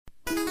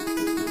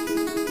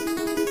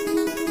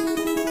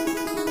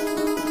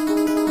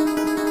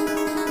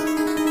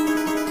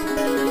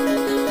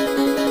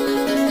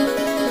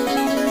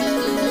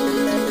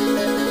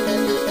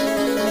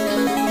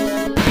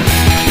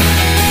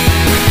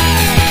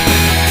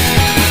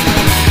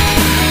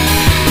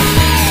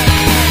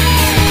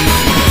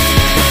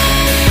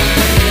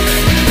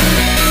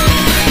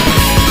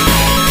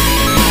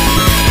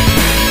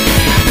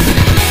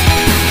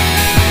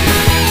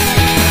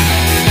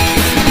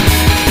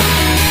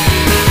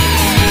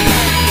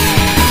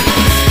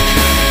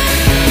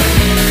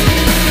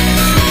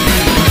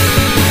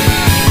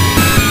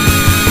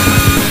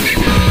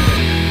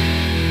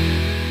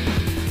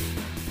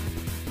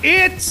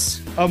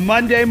a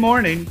Monday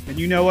morning, and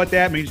you know what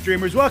that means,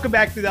 dreamers. Welcome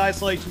back to the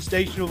Isolation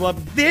Station of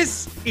Love.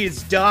 This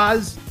is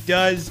Dawes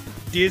Does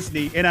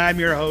Disney, and I'm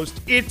your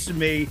host. It's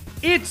me,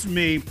 it's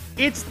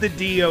the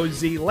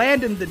D-O-Z,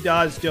 Landon the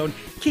Dawes Stone,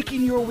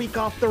 kicking your week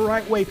off the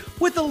right way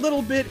with a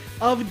little bit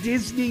of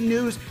Disney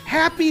news.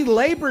 Happy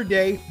Labor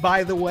Day,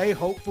 by the way.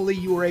 Hopefully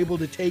you were able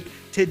to take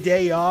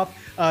today off,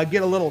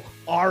 get a little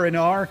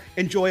R&R,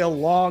 enjoy a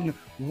long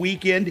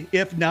weekend.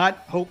 If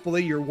not,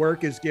 hopefully your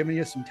work is giving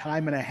you some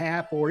time and a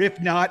half, or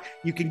if not,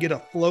 you can get a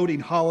floating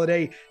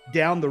holiday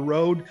down the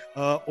road.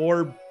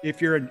 Or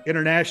if you're an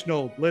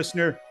international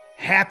listener,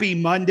 happy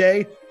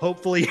Monday.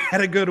 Hopefully you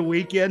had a good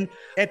weekend.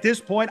 At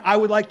this point, I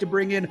would like to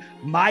bring in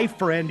my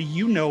friend.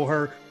 You know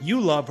her. You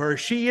love her.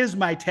 She is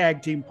my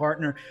tag team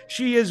partner.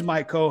 She is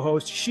my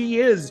co-host. She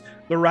is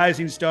the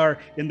rising star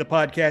in the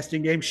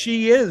podcasting game.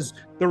 She is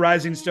the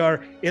rising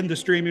star in the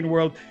streaming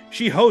world.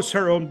 She hosts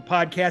her own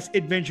podcast,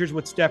 Adventures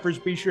with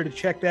Steffers. Be sure to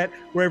check that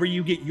wherever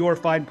you get your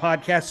fine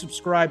podcast.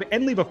 Subscribe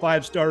and leave a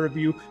 5-star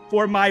review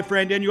for my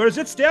friend and yours.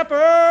 It's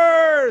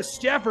Steffers.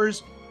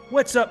 Steffers,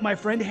 what's up, my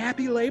friend?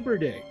 Happy Labor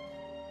Day.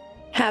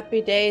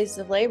 Happy days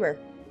of labor.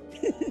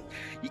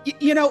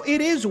 You know, it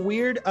is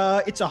weird.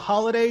 It's a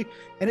holiday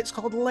and it's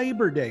called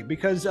Labor Day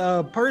because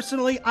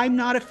personally, I'm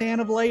not a fan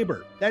of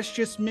labor. That's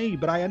just me,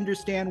 but I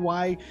understand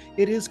why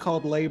it is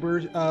called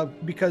labor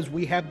because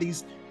we have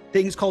these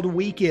things called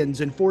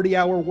weekends and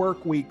 40-hour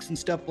work weeks and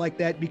stuff like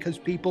that because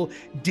people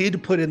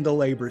did put in the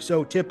labor.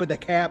 So tip of the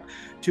cap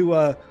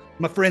to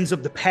my friends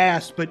of the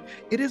past, but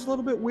it is a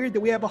little bit weird that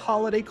we have a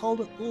holiday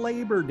called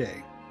Labor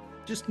Day.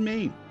 Just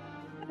me.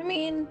 I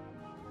mean,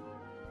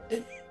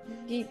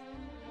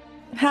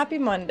 happy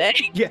Monday.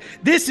 Yeah,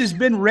 this has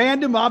been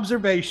Random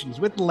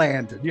Observations with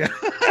Landon. Yeah.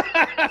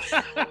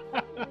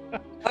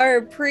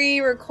 Our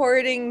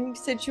pre-recording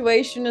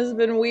situation has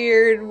been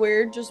weird.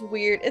 We're just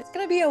weird. It's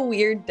going to be a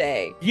weird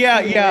day. Yeah.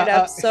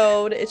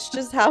 Episode. It's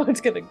just how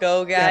it's going to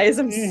go, guys.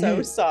 I'm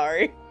so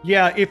sorry.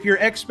 Yeah, if your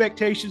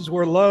expectations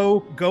were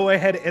low, go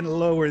ahead and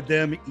lower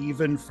them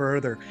even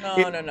further.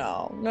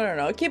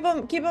 No. Keep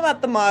them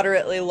at the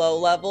moderately low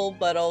level,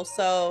 but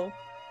also...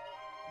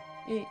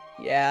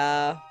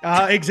 Yeah.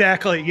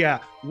 Exactly. Yeah.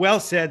 Well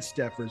said,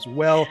 Steffers.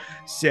 Well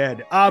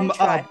said.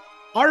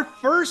 Our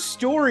first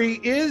story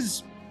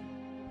is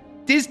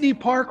Disney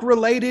park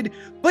related,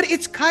 but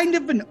it's kind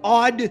of an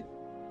odd,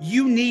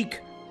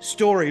 unique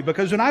story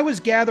because when I was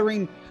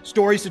gathering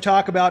stories to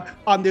talk about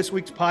on this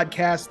week's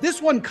podcast,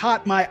 this one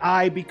caught my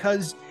eye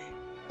because,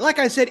 like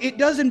I said, it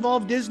does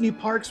involve Disney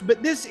parks,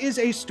 but this is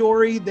a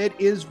story that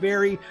is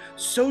very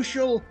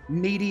social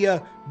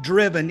media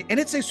driven. And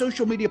it's a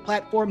social media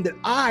platform that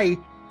I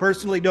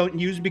personally don't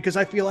use because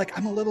I feel like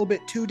I'm a little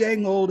bit too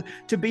dang old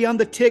to be on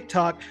the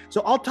TikTok.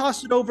 So I'll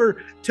toss it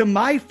over to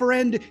my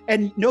friend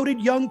and noted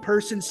young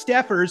person,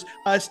 Steffers.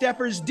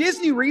 Steffers,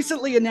 Disney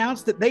recently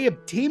announced that they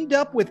have teamed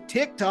up with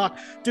TikTok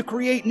to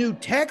create new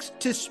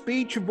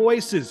text-to-speech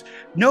voices.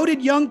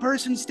 Noted young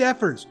person,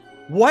 Steffers,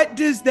 what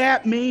does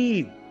that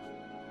mean?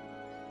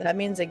 That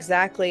means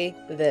exactly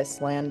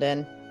this,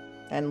 Landon,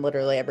 and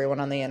literally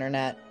everyone on the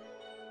internet.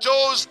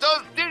 Dawes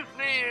Does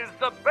Disney is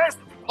the best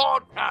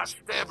podcast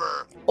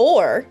ever.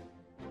 Or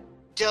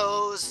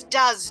Dawes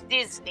Does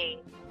Disney.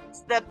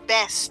 It's the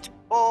best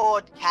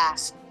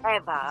podcast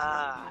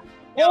ever.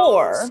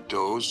 Or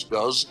Dawes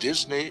Does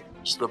Disney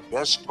is the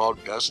best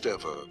podcast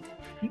ever.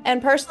 And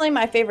personally,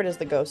 my favorite is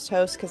the ghost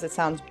host because it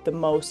sounds the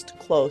most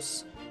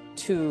close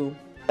to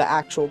the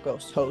actual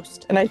ghost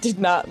host. And I did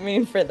not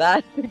mean for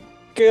that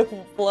to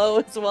flow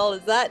as well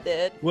as that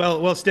did.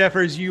 Well,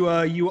 Steffers, you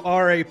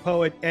are a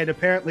poet, and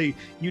apparently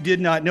you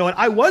did not know it.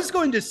 I was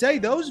going to say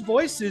those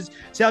voices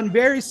sound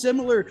very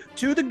similar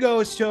to the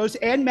ghost host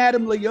and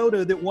Madame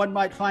Leota that one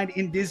might find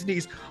in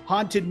Disney's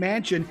Haunted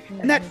Mansion.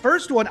 And that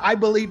first one, I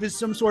believe, is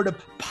some sort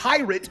of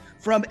pirate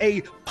from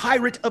a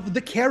Pirate of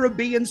the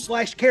Caribbean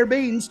 /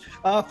 Caribbeans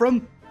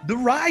from the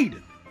ride.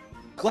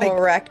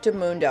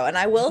 Correctamundo. And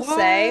I will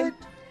say,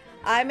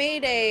 I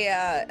made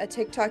a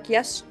TikTok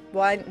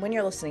when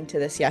you're listening to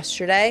this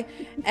yesterday,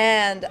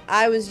 and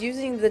I was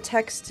using the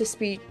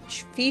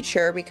text-to-speech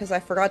feature because I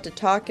forgot to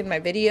talk in my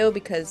video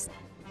because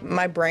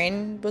my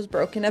brain was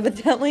broken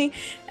evidently,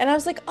 and I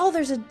was like, oh,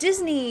 there's a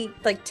Disney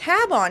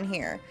tab on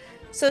here.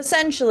 So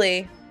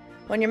essentially,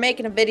 when you're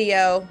making a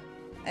video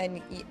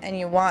and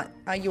you want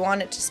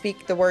it to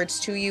speak the words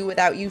to you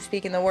without you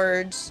speaking the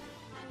words,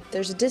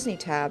 there's a Disney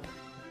tab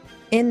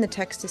in the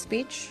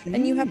text-to-speech,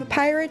 and you have a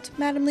pirate,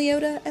 Madame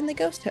Leota, and the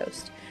ghost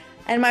host.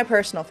 And my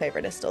personal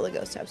favorite is still the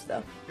ghost host,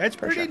 though. That's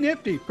pretty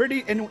nifty.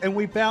 And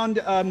we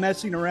found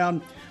messing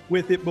around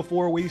with it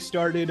before we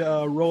started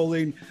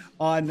rolling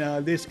on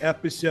this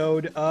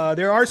episode.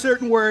 There are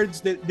certain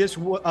words that this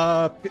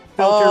filter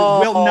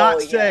will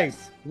not say.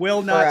 Yes.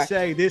 Will not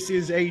say. This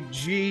is a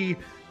G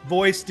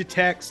voice to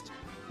text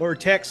or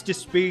text to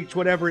speech,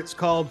 whatever it's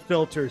called,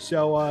 filter.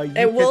 So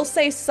it will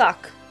say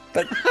suck,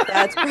 but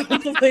that's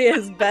probably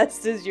as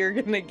best as you're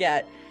gonna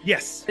get.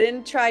 Yes.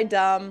 Didn't try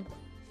dumb.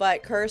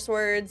 But curse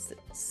words,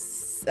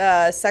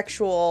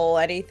 sexual,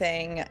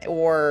 anything,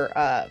 or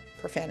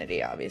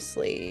profanity,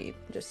 obviously.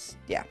 Just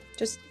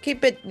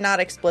keep it not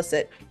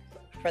explicit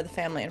for the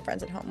family and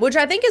friends at home, which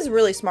I think is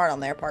really smart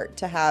on their part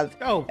to have.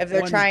 If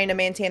they're trying to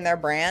maintain their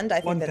brand, I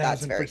think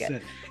that's very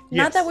good.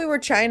 Not that we were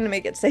trying to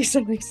make it say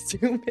something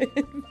stupid.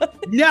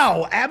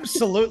 No,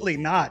 absolutely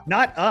not.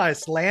 Not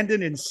us,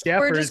 Landon and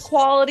Stephers. We're just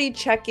quality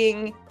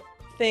checking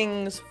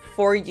things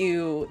for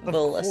you, the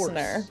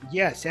listener.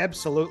 Yes,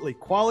 absolutely.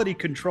 Quality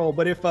control.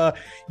 But if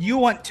you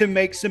want to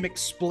make some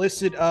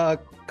explicit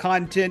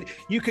content,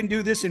 you can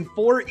do this in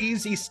 4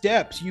 easy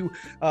steps. You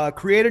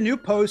create a new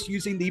post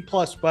using the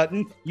plus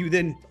button. You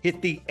then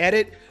hit the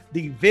edit,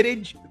 the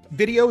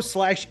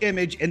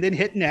video/image, and then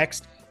hit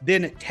next.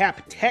 Then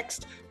tap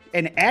text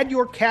and add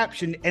your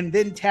caption, and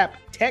then tap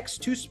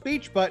text to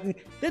speech button,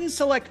 then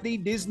select the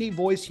Disney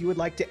voice you would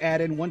like to add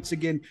in. Once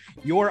again,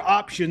 your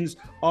options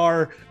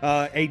are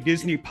a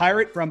Disney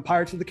pirate from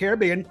Pirates of the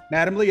Caribbean,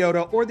 Madame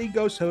Leota, or the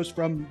ghost host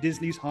from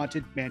Disney's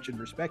Haunted Mansion,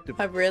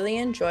 respectively. I've really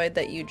enjoyed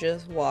that you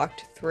just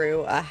walked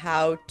through a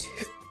how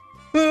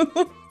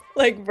to,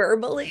 like,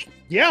 verbally.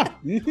 Yeah.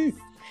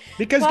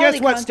 Because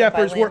guess what,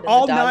 Steppers? We're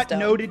all not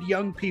noted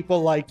young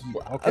people like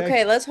you.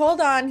 Okay, let's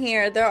hold on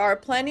here. There are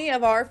plenty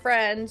of our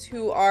friends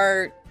who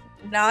are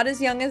not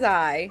as young as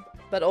I,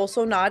 but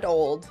also not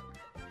old,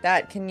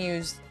 that can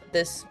use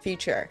this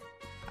feature.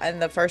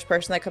 And the first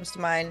person that comes to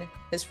mind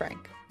is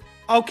Frank.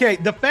 Okay,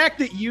 the fact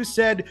that you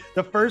said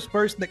the first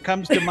person that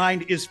comes to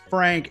mind is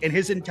Frank, and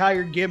his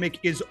entire gimmick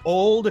is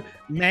old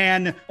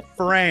man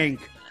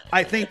Frank,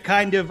 I think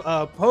kind of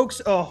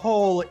pokes a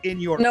hole in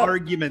your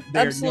argument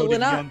there, noted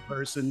young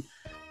person.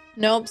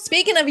 Nope.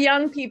 Speaking of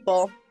young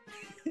people,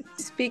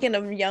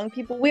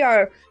 we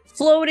are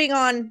floating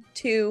on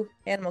to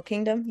Animal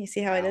Kingdom. You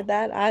see how I did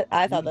that?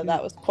 I thought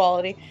that was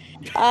quality.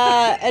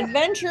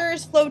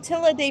 Adventures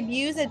Flotilla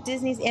debuts at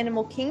Disney's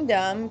Animal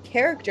Kingdom.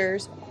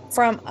 Characters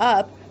from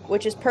Up,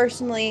 which is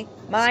personally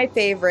my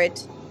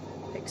favorite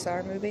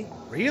Pixar movie.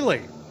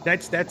 Really?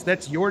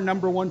 That's your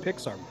number one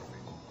Pixar movie?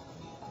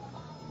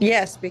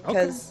 Yes,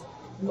 because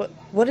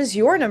what is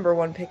your number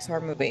one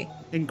Pixar movie?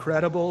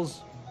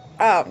 Incredibles.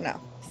 Oh no!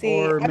 See,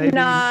 or I'm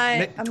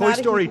not Toy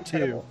Story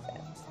 2.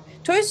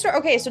 Toy Story.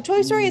 Okay, so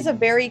Toy Story is a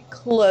very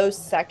close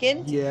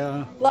second.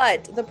 Yeah.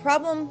 But the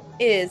problem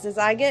is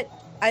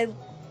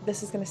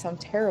this is gonna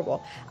sound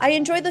terrible. I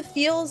enjoy the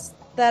feels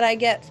that I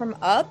get from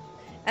Up,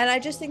 and I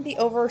just think the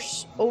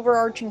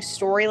overarching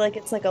story, like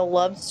it's like a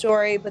love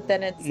story, but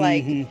then it's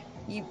like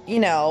you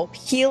know,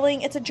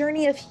 healing. It's a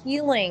journey of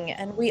healing,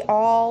 and we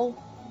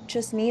all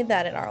just need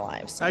that in our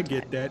lives sometime. I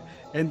get that.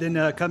 And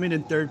then coming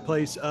in third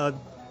place,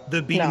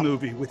 the Bee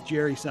Movie with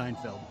Jerry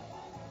Seinfeld.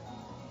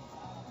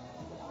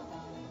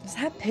 Is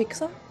that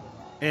Pixar?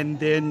 And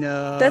then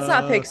that's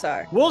not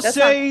Pixar. We'll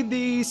say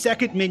the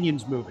second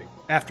Minions movie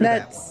after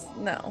that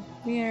one. No.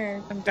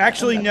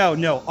 Actually,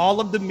 no. All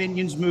of the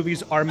Minions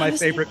movies are my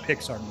favorite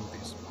Pixar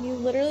movies. You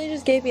literally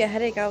just gave me a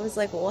headache. I was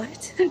like,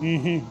 what?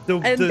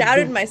 I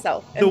doubted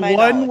myself. The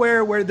one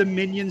where the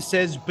Minion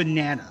says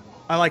banana.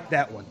 I like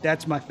that one.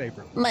 That's my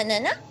favorite one.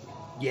 Banana?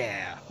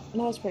 Yeah.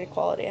 That was pretty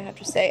quality, I have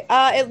to say.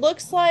 It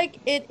looks like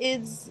it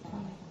is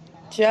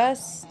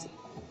just...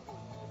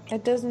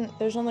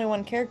 There's only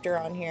one character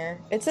on here.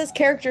 It says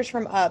characters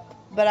from Up,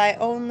 but I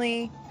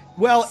only...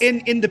 Well,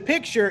 in the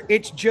picture,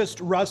 it's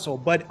just Russell,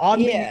 but on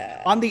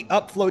the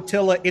Up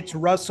flotilla, it's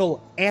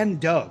Russell and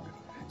Doug.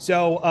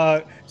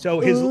 So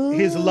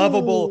his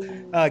lovable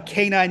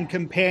canine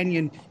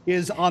companion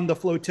is on the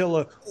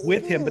flotilla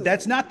with him. But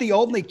that's not the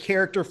only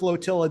character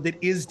flotilla that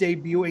is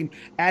debuting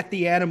at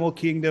the Animal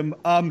Kingdom.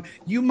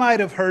 You might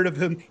have heard of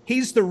him.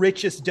 He's the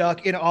richest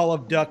duck in all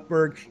of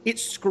Duckburg.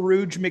 It's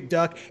Scrooge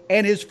McDuck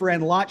and his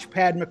friend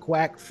Launchpad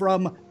McQuack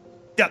from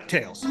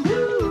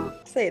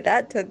DuckTales. Say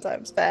that 10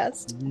 times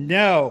fast.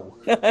 No.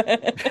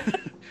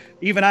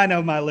 Even I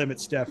know my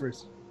limits,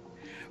 Steffers.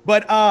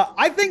 But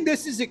I think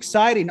this is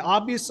exciting.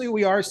 Obviously,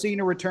 we are seeing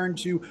a return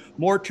to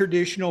more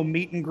traditional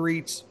meet and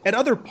greets at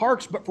other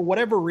parks, but for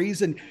whatever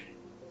reason,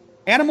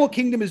 Animal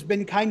Kingdom has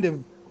been kind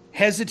of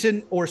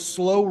hesitant or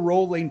slow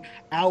rolling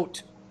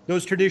out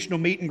those traditional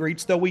meet and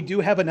greets, though we do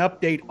have an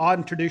update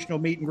on traditional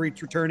meet and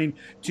greets returning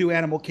to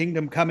Animal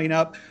Kingdom coming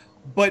up.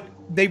 But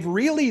they've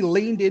really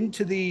leaned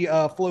into the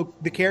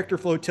character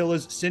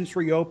flotillas since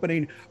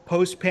reopening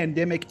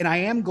post-pandemic, and I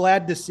am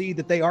glad to see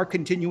that they are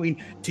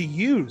continuing to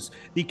use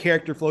the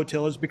character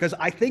flotillas because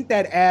I think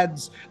that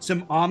adds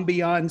some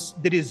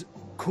ambiance that is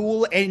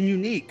cool and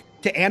unique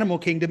to Animal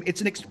Kingdom. It's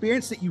an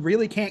experience that you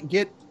really can't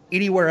get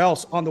anywhere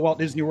else on the Walt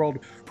Disney World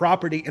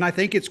property, and I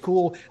think it's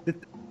cool that,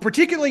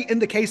 particularly in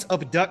the case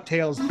of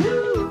DuckTales,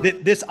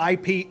 that this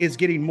IP is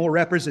getting more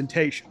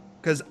representation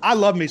because I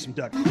love me some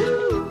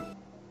DuckTales.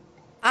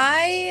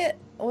 I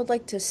would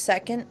like to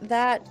second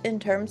that in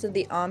terms of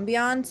the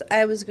ambiance.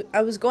 I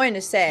was going to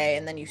say,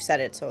 and then you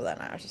said it, so then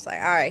I was just like,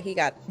 all right, he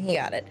got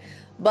it.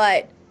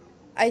 But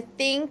I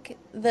think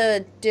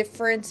the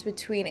difference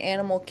between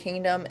Animal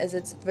Kingdom is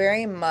it's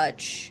very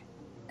much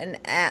an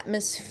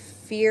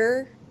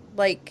atmosphere,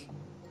 like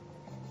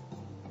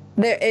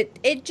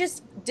it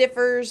just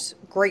differs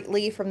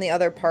greatly from the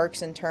other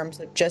parks in terms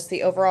of just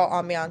the overall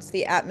ambiance,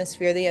 the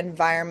atmosphere, the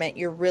environment.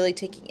 You're really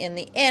taking in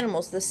the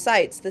animals, the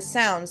sights, the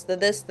sounds, the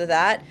this, the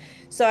that.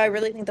 So I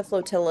really think the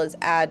flotillas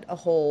add a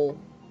whole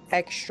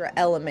extra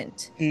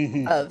element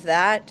of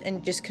that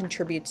and just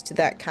contributes to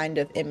that kind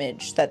of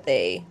image that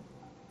they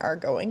are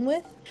going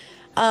with.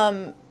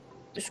 Um,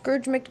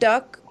 Scrooge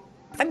McDuck,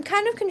 I'm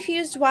kind of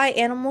confused why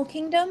Animal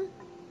Kingdom,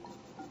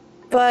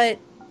 but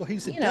Well,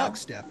 he's a you know. duck,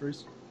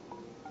 Steffers.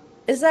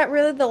 Is that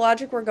really the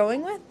logic we're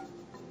going with?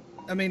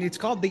 I mean, it's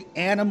called the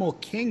Animal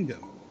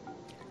Kingdom.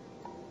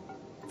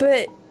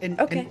 But And,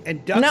 okay.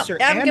 and ducks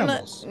are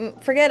animals.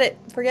 Forget it.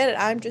 Forget it.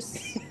 I'm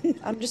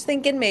just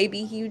thinking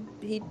maybe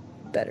he'd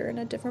better in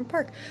a different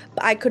park.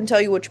 But I couldn't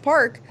tell you which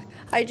park.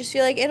 I just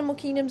feel like Animal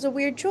Kingdom's a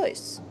weird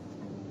choice.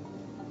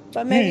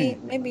 But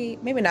maybe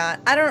not.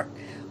 I don't.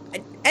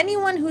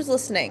 Anyone who's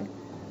listening,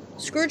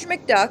 Scrooge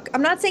McDuck.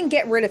 I'm not saying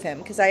get rid of him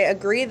because I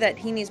agree that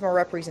he needs more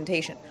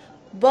representation.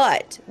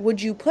 But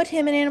would you put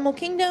him in Animal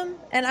Kingdom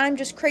and I'm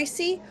just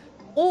crazy?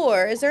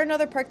 Or is there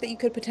another park that you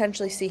could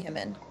potentially see him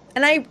in?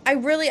 And I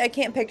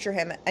can't picture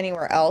him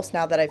anywhere else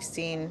now that I've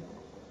seen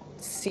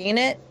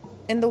it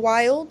in the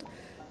wild.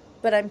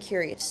 But I'm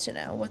curious to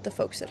know what the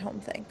folks at home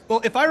think.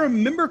 Well, if I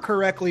remember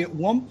correctly, at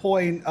one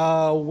point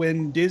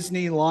when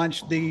Disney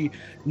launched the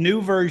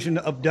new version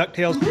of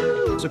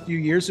DuckTales a few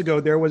years ago,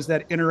 there was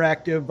that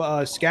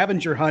interactive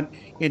scavenger hunt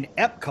in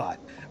Epcot.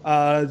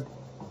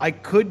 I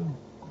could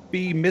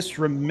be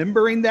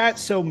misremembering that,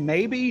 so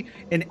maybe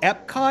in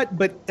Epcot,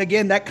 but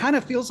again, that kind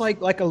of feels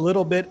like a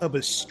little bit of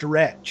a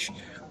stretch.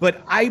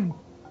 But I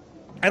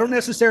don't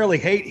necessarily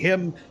hate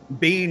him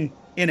being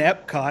in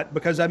Epcot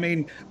because I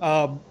mean,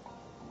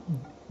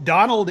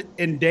 Donald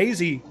and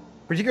Daisy,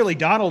 particularly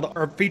Donald,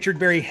 are featured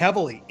very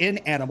heavily in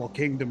Animal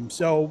Kingdom.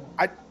 So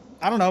I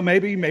don't know,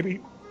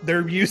 maybe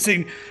they're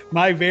using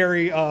my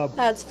very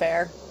That's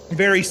fair.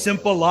 very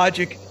simple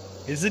logic.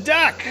 Is a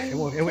duck,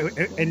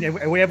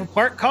 and we have a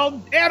park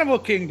called Animal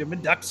Kingdom,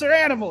 and ducks are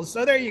animals.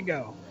 So there you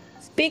go.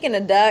 Speaking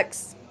of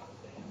ducks,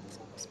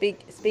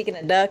 speaking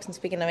of ducks and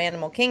speaking of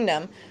Animal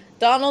Kingdom,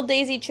 Donald,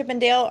 Daisy, Chip,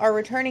 and Dale are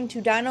returning to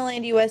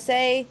Dinoland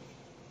USA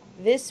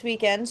this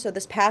weekend, so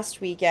this past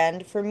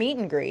weekend, for meet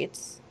and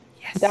greets.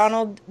 Yes.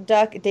 Donald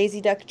Duck,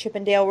 Daisy Duck, Chip,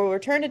 and Dale will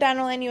return to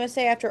Dinoland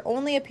USA after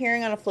only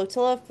appearing on a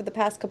flotilla for the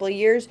past couple of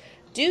years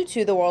due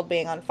to the world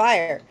being on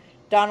fire.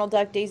 Donald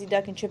Duck, Daisy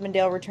Duck, and Chip and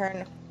Dale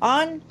return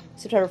on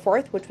September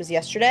 4th, which was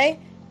yesterday.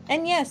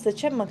 And yes, the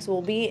Chipmunks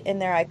will be in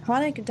their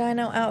iconic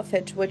dino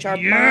outfits, which are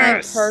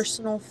my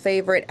personal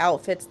favorite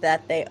outfits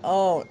that they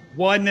own.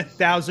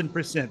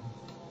 1,000%.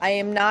 I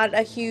am not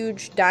a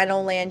huge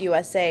Dinoland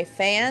USA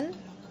fan,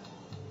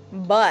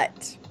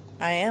 but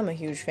I am a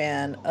huge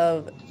fan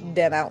of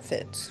them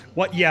outfits.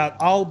 Yeah,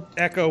 I'll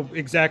echo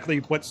exactly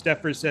what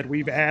Steffers said.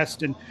 We've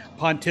asked and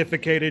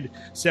pontificated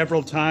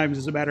several times,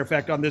 as a matter of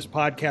fact, on this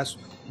podcast,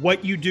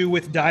 what you do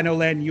with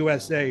Dinoland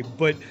USA.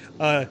 But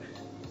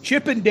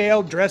Chip and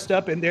Dale dressed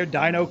up in their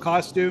dino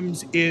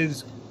costumes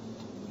is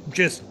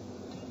just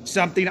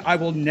something I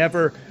will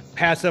never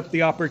pass up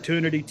the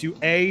opportunity to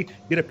A,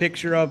 get a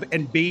picture of,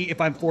 and B, if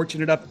I'm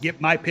fortunate enough,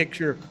 get my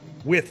picture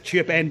with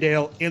Chip and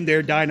Dale in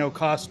their dino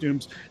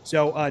costumes.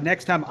 So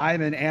next time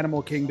I'm in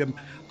Animal Kingdom,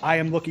 I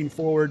am looking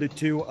forward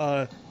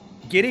to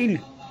getting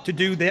to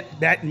do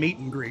that meet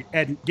and greet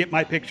and get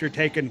my picture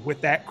taken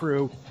with that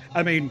crew.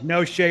 I mean,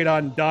 no shade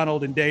on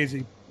Donald and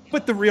Daisy,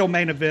 but the real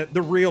main event,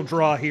 the real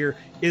draw here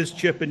is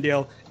Chip and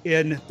Dale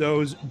in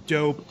those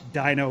dope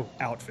dino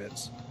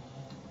outfits.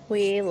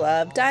 We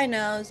love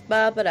dinos.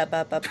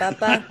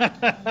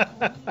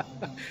 Ba-ba-da-ba-ba-ba-ba.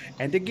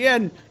 And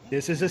again,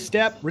 this is a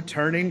step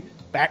returning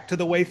back to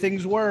the way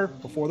things were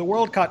before the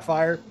world caught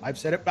fire. I've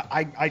said it, but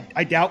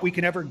I doubt we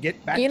can ever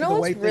get back to the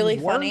way things really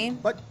were. funny?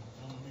 But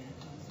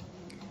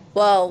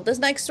Well, this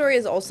next story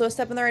is also a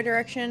step in the right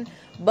direction.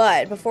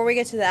 But before we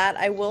get to that,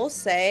 I will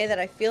say that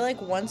I feel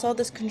like once all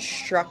this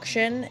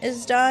construction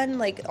is done,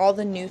 like all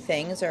the new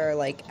things are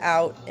like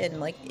out and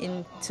like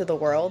into the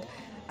world,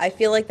 I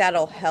feel like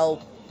that'll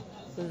help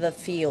the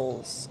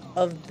feels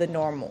of the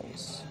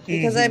normals.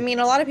 Because I mean,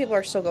 a lot of people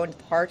are still going to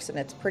the parks and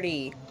it's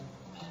pretty,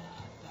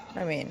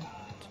 I mean,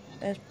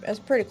 it's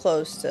pretty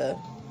close to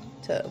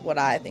what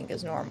I think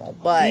is normal.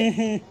 But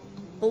the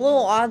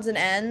little odds and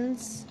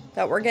ends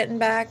that we're getting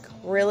back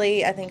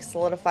really, I think,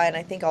 solidify, and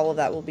I think all of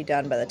that will be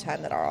done by the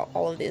time that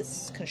all of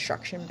this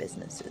construction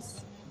business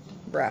is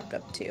wrapped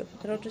up too.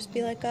 It'll just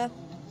be like a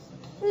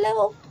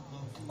little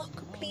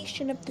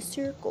completion of the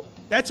circle.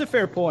 that's a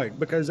fair point,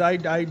 because I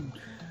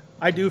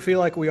do feel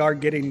like we are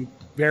getting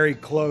very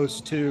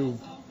close to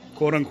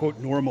quote unquote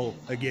normal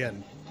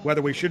again.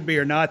 Whether we should be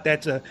or not,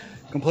 that's a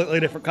completely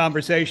different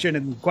conversation.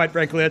 And quite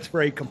frankly, that's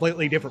for a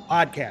completely different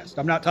podcast.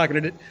 I'm not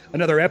talking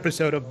another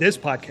episode of this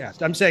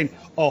podcast. I'm saying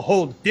a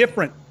whole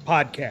different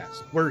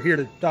podcast. We're here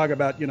to talk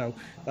about,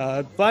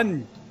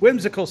 fun,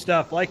 whimsical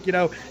stuff like,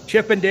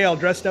 Chip and Dale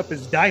dressed up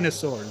as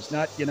dinosaurs,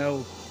 not,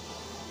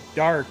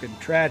 dark and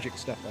tragic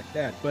stuff like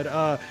that.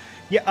 But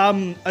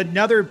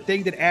another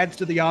thing that adds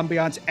to the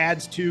ambiance,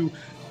 adds to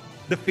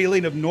the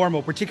feeling of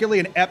normal, particularly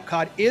in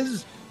Epcot,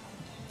 is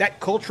that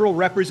cultural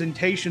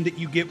representation that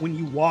you get when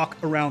you walk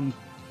around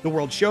the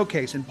World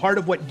Showcase. And part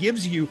of what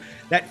gives you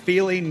that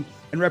feeling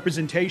and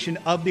representation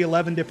of the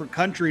 11 different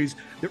countries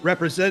that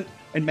represent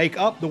and make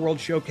up the World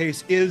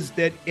Showcase is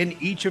that in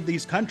each of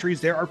these countries,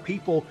 there are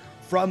people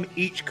from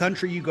each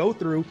country you go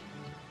through.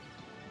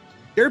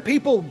 There are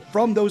people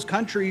from those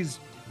countries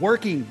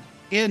working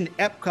in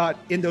Epcot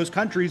in those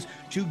countries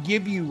to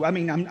give you, I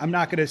mean, I'm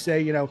not going to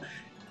say, you know,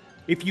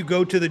 if you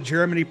go to the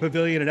Germany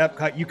pavilion at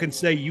Epcot, you can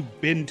say you've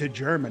been to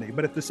Germany,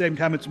 but at the same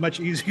time, it's much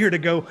easier to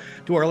go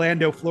to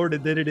Orlando, Florida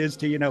than it is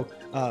to, you know,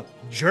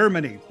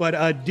 Germany.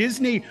 But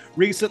Disney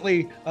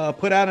recently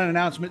put out an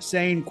announcement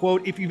saying,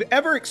 quote, if you've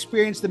ever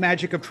experienced the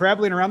magic of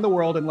traveling around the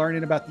world and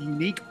learning about the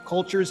unique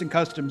cultures and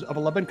customs of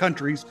 11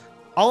 countries,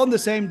 all on the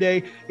same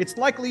day, it's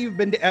likely you've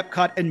been to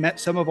Epcot and met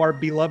some of our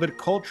beloved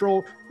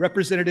cultural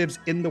representatives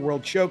in the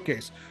World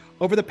Showcase.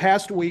 Over the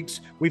past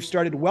weeks, we've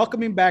started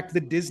welcoming back the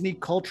Disney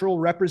cultural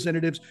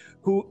representatives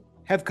who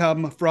have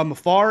come from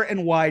far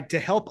and wide to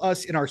help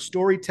us in our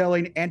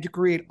storytelling and to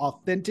create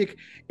authentic,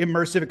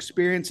 immersive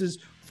experiences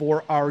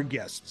for our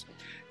guests.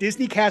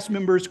 Disney cast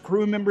members,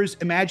 crew members,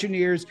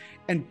 Imagineers,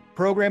 and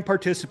program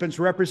participants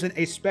represent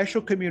a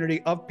special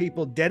community of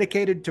people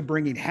dedicated to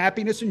bringing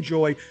happiness and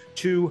joy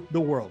to the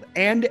world.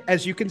 And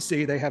as you can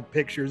see, they have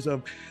pictures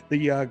of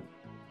the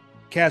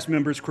cast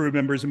members, crew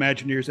members,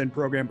 Imagineers, and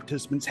program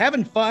participants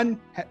having fun,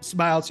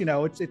 smiles. You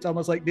know, it's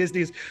almost like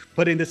Disney's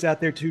putting this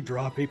out there to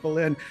draw people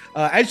in.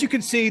 As you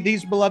can see,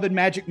 these beloved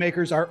magic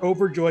makers are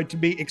overjoyed to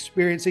be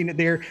experiencing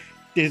their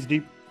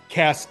Disney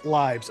cast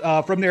lives.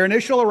 From their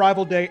initial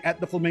arrival day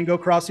at the Flamingo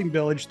Crossing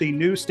Village, the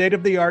new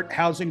state-of-the-art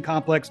housing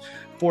complex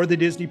for the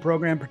Disney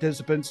program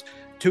participants,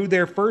 to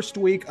their first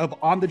week of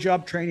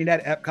on-the-job training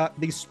at Epcot,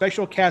 these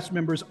special cast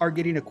members are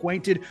getting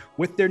acquainted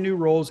with their new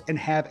roles and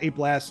have a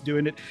blast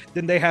doing it.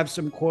 Then they have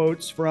some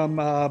quotes from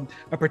a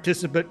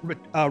participant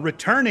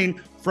returning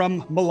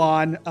from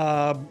Milan.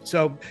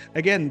 So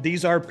again,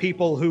 these are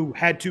people who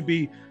had to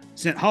be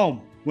sent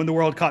home when the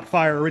world caught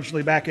fire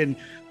originally back in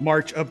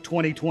March of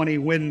 2020,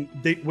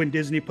 when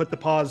Disney put the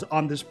pause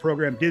on this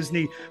program.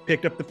 Disney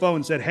picked up the phone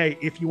and said, hey,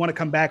 if you want to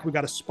come back, we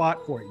got a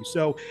spot for you.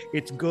 So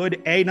it's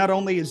good. Not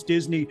only is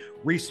Disney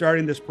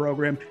restarting this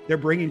program, they're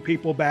bringing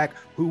people back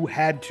who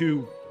had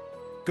to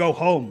go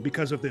home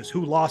because of this,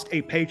 who lost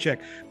a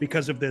paycheck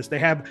because of this. They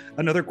have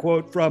another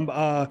quote from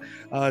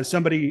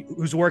somebody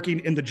who's working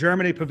in the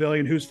Germany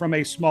pavilion, who's from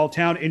a small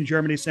town in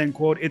Germany, saying,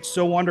 quote, it's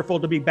so wonderful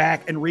to be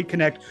back and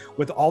reconnect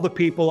with all the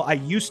people I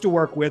used to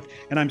work with,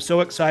 and I'm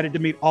so excited to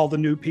meet all the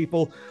new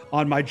people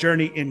on my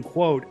journey, end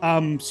quote.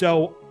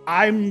 So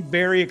I'm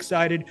very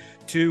excited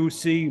to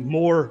see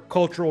more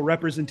cultural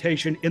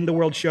representation in the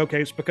World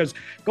Showcase, because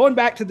going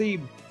back to the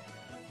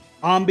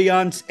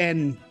ambiance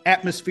and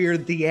atmosphere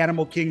the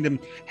Animal Kingdom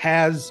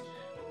has,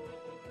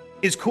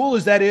 as cool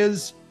as that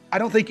is, I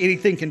don't think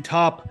anything can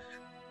top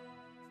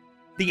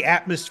the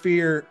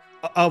atmosphere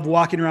of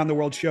walking around the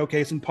World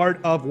Showcase. And part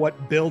of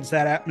what builds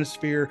that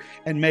atmosphere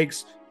and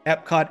makes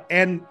Epcot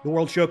and the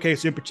World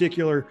Showcase in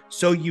particular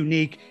so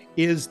unique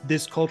is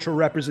this cultural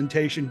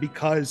representation,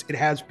 because it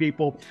has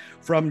people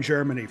from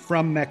Germany,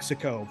 from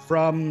Mexico,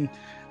 from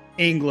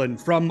England,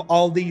 from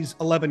all these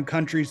 11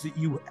 countries that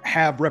you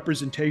have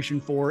representation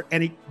for,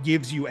 and it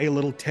gives you a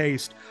little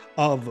taste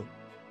of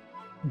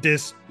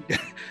this.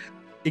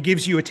 It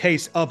gives you a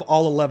taste of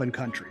all 11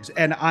 countries.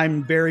 And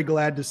I'm very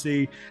glad to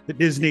see that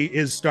Disney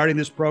is starting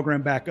this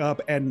program back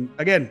up. And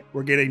again,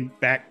 we're getting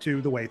back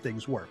to the way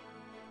things were.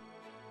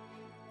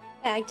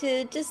 Back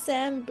to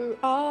December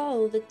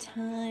all the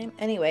time.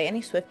 Anyway,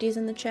 any Swifties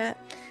in the chat?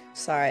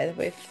 Sorry,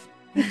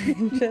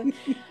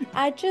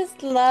 I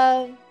just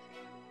love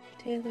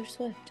Taylor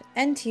Swift.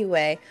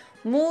 Anyway,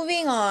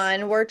 moving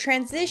on, we're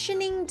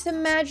transitioning to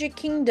Magic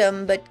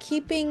Kingdom, but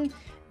keeping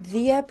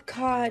the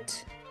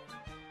Epcot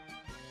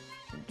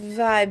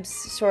vibes,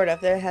 sort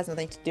of. That has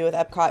nothing to do with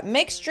Epcot.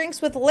 Mixed drinks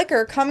with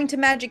liquor coming to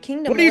Magic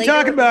Kingdom. What are you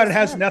talking about? It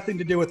has nothing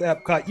to do with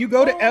Epcot. You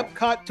go to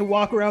Epcot to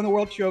walk around the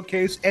World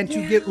Showcase and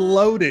to get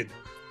loaded.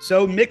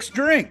 So mixed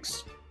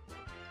drinks.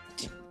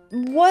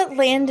 What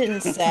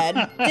Landon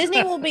said,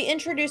 Disney will be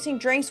introducing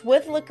drinks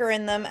with liquor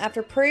in them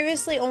after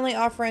previously only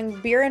offering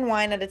beer and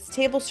wine at its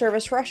table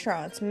service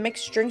restaurants.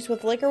 Mixed drinks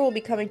with liquor will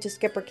be coming to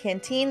Skipper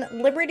Canteen,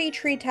 Liberty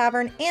Tree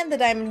Tavern, and the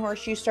Diamond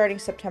Horseshoe starting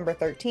September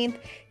 13th.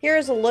 Here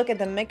is a look at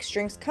the mixed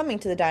drinks coming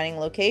to the dining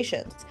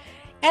locations.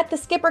 At the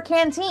Skipper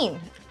Canteen,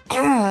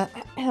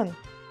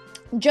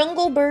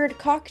 Jungle Bird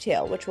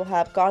Cocktail, which will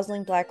have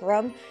Gosling Black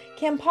Rum,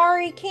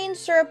 Campari, cane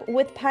syrup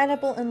with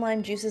pineapple and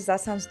lime juices.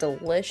 That sounds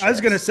delicious. I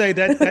was going to say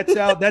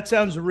that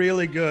sounds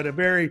really good. A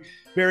very,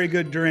 very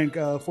good drink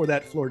for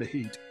that Florida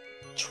heat.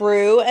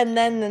 True. And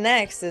then the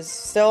next is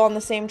still on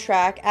the same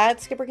track at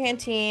Skipper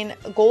Canteen,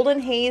 Golden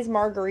Haze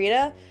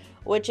Margarita,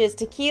 which is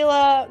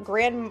tequila,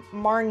 Grand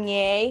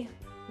Marnier,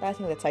 I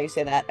think that's how you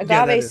say that. Yeah,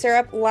 that Agave is.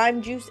 syrup,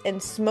 lime juice,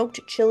 and smoked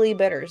chili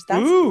bitters.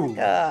 That's Ooh. like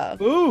a...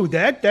 Ooh,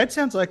 that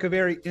sounds like a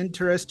very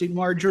interesting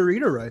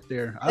margarita right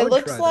there. I It would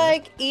looks try that.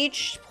 like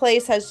each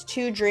place has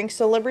 2 drinks.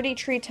 So Liberty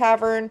Tree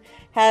Tavern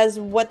has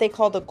what they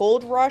call the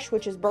Gold Rush,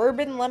 which is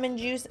bourbon, lemon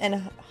juice,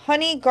 and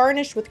honey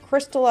garnished with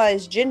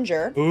crystallized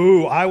ginger.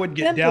 Ooh, I would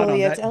get down on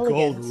Simply, that it's Gold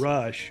elegant.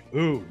 Rush.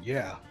 Ooh,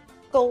 yeah.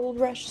 Gold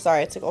Rush.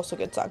 Sorry, it's also a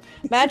good song.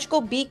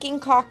 Magical Beacon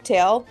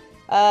Cocktail,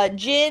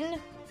 gin,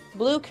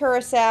 blue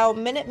curacao,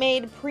 Minute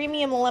Maid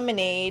premium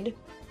lemonade,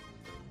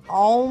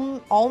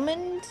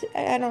 almond.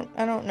 I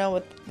don't know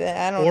what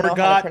I don't know how to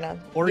Orgeat. pronounce.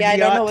 Orgeat. Yeah, I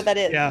don't know what that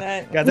is.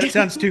 Yeah, that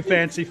sounds too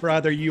fancy for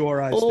either you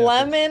or I. Stephanie.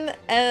 Lemon,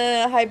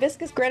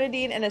 hibiscus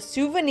grenadine, and a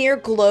souvenir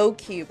glow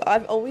cube.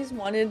 I've always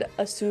wanted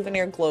a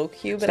souvenir glow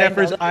cube. And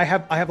Stephers, I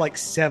have like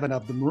 7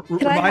 of them.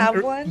 Can I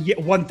have one? Yeah,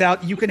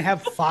 1,000. You can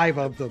have 5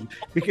 of them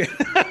because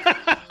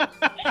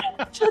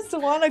just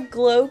want a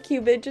glow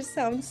cube. It just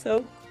sounds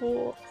so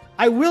cool.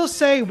 I will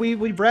say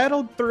we've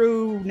rattled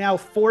through now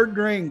 4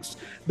 drinks.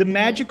 The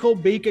Magical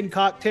Beacon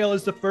cocktail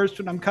is the first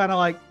one. I'm kind of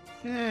like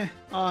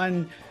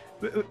on.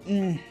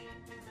 The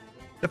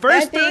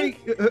first 3.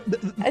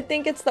 I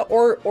think it's the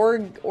or.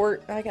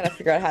 I gotta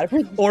figure out how to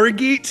pronounce.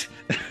 Orgeat.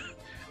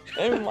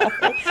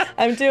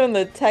 I'm doing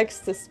the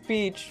text to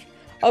speech.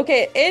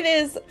 Okay, it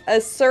is a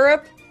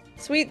syrup,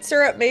 sweet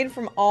syrup made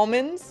from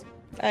almonds.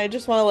 I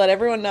just want to let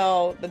everyone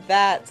know that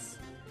that's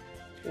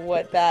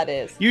what that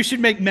is. You should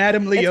make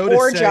Madame Leota It's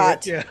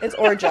Orgeat. say it. Yeah. It's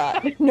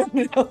Orgeat. No.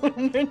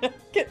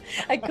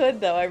 I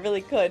could though. I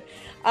really could.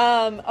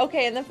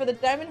 Okay, and then for the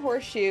Diamond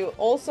Horseshoe,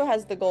 also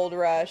has the Gold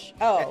Rush.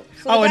 Oh,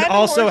 so the and Diamond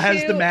also has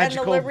Horseshoe the and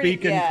Magical Liberty-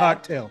 Beacon yeah.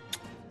 cocktail.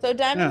 So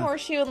Diamond Yeah.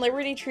 Horseshoe and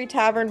Liberty Tree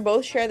Tavern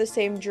both share the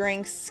same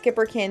drinks.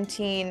 Skipper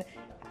Canteen.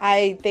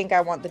 I think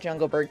I want the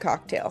Jungle Bird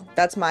cocktail.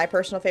 That's my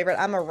personal favorite.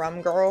 I'm a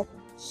rum girl,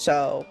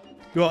 so.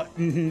 Well,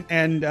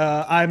 and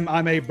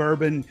I'm a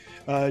bourbon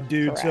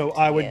dude, so Correct,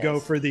 I would go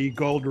yes. for the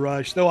Gold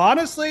Rush. Though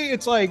honestly,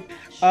 it's like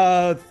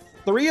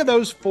 3 of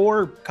those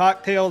 4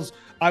 cocktails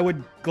I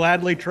would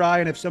gladly try,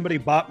 and if somebody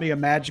bought me a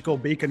Magical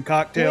Beacon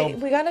cocktail,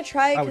 We gotta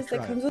try it I would because it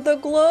try comes with a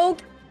glow.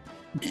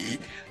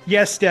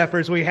 yes,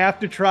 Steffers, we have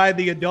to try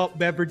the adult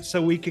beverage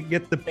so we can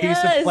get the piece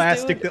Yes, of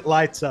plastic dude. that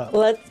lights up.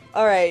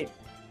 All right.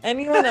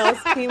 Anyone else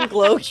team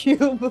glow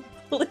cube,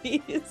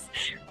 please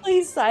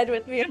side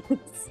with me on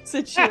this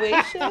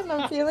situation.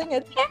 I'm feeling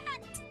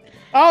attacked.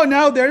 Oh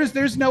no,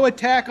 there's no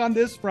attack on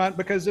this front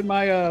because in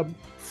my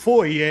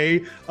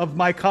foyer of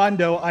my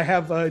condo, I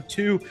have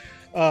 2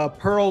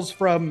 pearls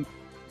from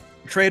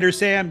Trader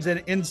Sam's,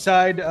 and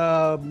inside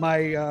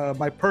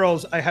my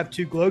pearls, I have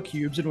 2 glow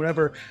cubes. And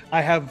whenever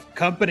I have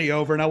company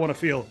over and I want to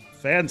feel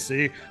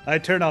fancy, I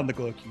turn on the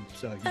glow cube.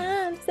 So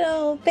I'm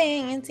so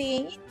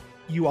fancy.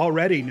 you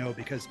already know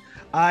because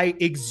I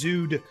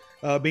exude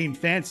being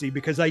fancy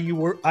because I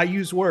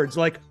use words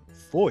like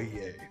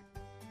foyer.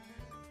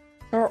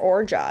 Or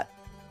Orgeat.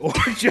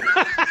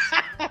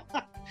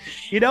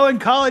 You know, in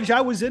college,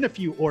 I was in a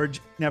few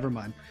never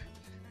mind.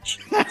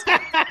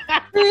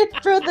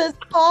 For this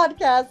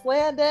podcast,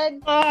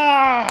 Landon.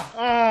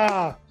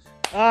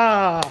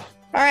 All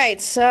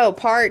right, so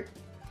part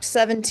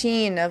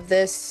 17 of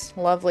this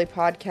lovely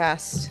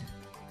podcast.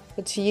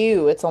 But to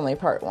you, it's only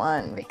part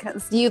 1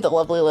 because you, the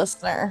lovely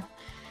listener,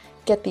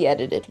 get the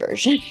edited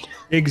version.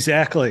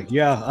 Exactly.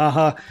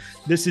 Yeah.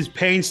 This is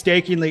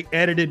painstakingly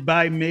edited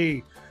by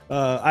me.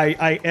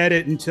 I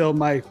edit until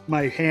my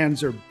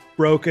hands are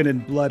broken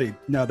and bloodied.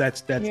 No,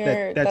 that's not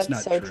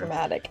so true.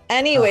 dramatic.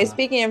 Anyway,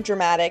 speaking of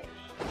dramatic,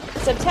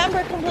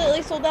 September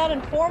completely sold out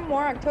and 4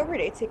 more October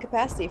dates hit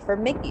capacity for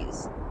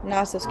Mickey's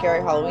Not So Scary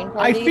Halloween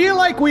I Party. feel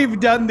like we've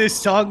done this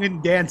song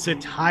and dance a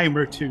time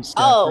or 2.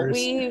 Oh,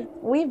 Steppers.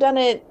 we've done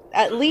it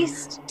at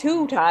least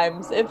 2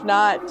 times, if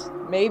not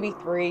maybe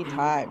 3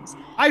 times.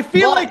 I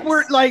feel But- like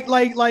we're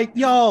like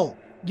y'all.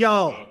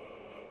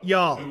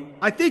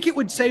 I think it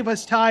would save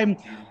us time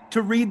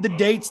to read the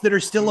dates that are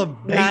still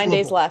available. 9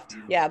 days left.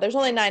 Yeah, there's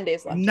only 9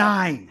 days left.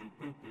 9.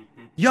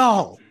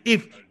 Y'all,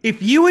 if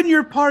you and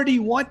your party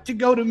want to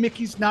go to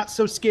Mickey's Not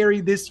So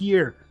Scary this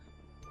year,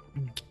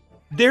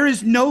 there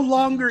is no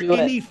longer Do it.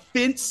 any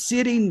fence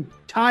sitting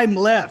time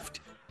left.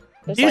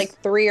 There's This-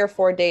 like 3 or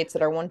 4 dates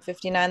that are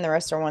 $159. The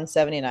rest are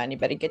 $179. You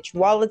better get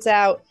your wallets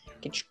out,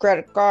 get your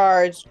credit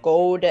cards,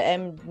 go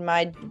to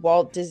my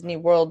Walt Disney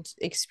World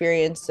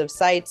experience of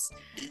sites.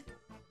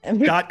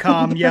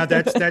 .com. Yeah,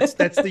 that's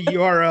the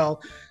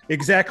URL.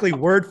 Exactly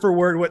word for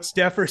word what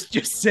Steffers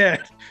just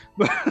said.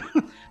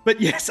 But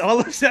yes, all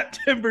of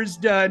September's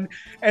done.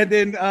 And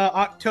then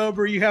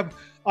October, you have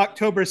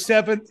October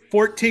 7th,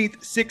 14th,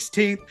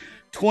 16th,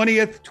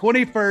 20th,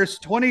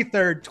 21st,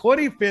 23rd,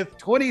 25th,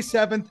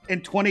 27th,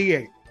 and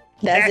 28th.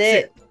 That's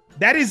it.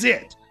 That is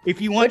it.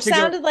 If you want Which to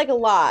sounded like a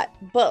lot,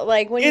 but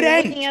like when It you're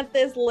ain't. looking at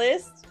this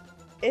list,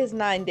 is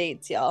 9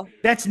 dates, y'all.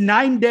 that's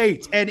 9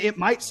 dates. And it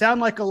might sound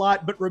like a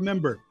lot, but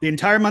remember, the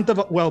entire month of,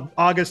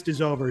 August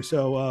is over.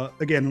 So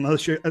again,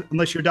 unless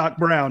you're Doc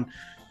Brown,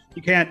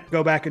 you can't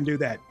go back and do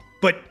that.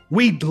 But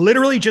we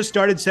literally just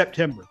started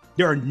September.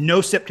 There are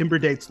no September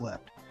dates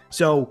left.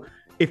 So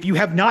If you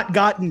have not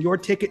gotten your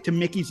ticket to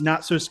Mickey's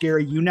Not So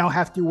Scary, you now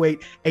have to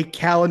wait a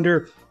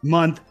calendar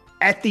month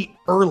at the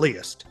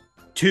earliest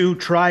to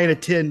try and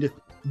attend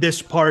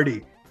this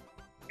party.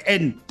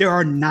 And there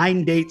are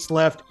 9 dates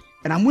left.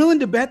 And I'm willing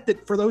to bet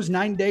that for those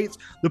 9 dates,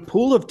 the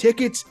pool of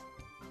tickets,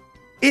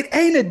 it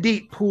ain't a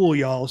deep pool,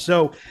 y'all.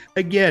 So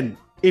again,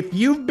 if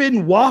you've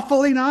been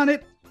waffling on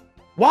it,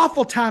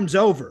 waffle time's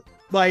over.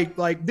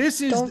 Like this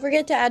is. Don't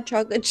forget to add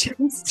chocolate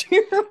chips to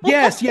your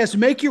Yes.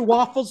 Make your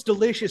waffles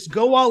delicious.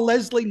 Go all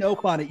Leslie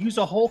Knope on it. Use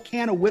a whole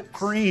can of whipped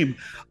cream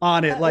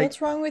on it. Like,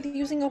 what's wrong with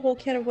using a whole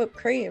can of whipped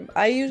cream?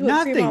 I use whipped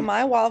Nothing. cream on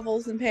my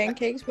waffles and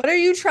pancakes. What are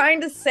you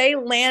trying to say,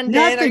 Landon?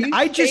 nothing.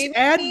 I just shaming me?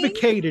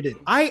 advocated it.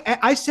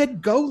 I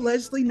said go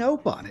Leslie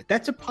Knope on it.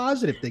 That's a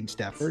positive thing,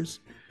 Steffers.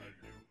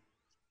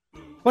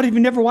 What, have you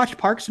never watched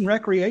Parks and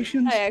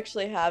Recreation? I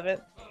actually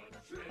haven't.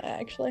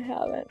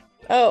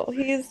 Oh,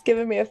 he's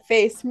giving me a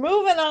face.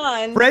 Moving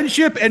on.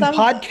 Friendship and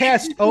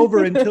podcast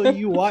over until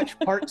you watch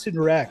Parks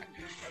and Rec.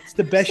 It's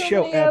the best So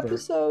show many ever.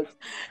 episodes.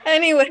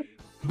 Anyway.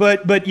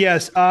 But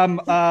yes,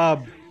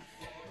 Okay.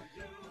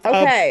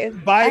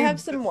 by- I have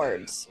some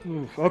words.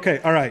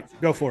 okay, all right,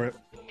 go for it.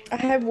 I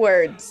have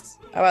words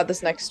about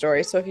this next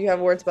story. So if you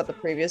have words about the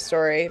previous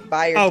story,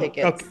 buy your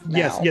tickets. Okay.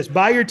 now. Yes,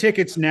 buy your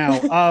tickets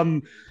now.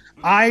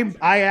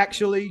 I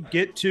actually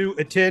get to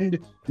attend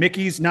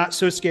Mickey's Not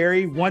So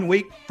Scary 1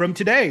 week from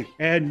today,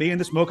 and me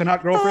and the Smoking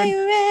Hot Girlfriend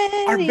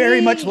are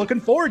very much looking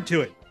forward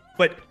to it.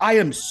 But I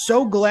am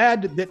so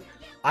glad that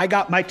I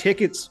got my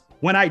tickets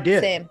when I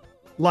did. Same.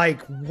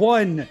 Like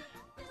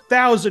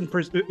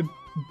 1,000%,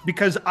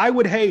 because I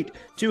would hate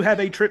to have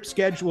a trip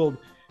scheduled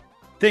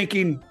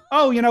thinking,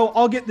 oh,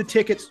 I'll get the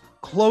tickets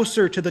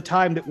closer to the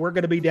time that we're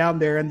going to be down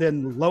there. And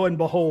then lo and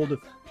behold,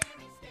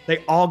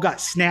 they all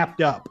got snapped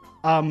up.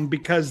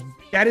 Because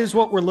that is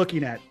what we're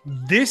looking at.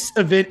 This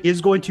event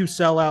is going to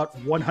sell out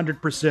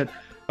 100%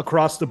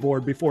 across the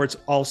board before it's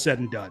all said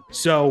and done.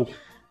 So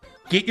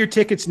get your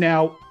tickets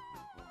now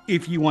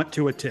if you want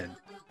to attend.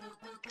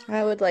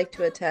 I would like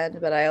to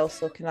attend, but I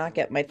also cannot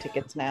get my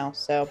tickets now.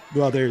 So,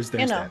 Well, there's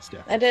that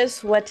stuff. it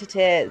is what it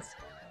is.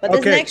 But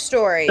this Okay, next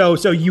story.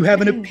 So you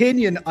have an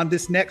opinion on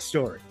this next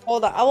story.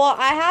 Hold on. Well,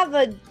 I have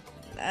a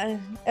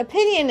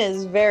opinion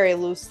is very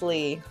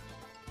loosely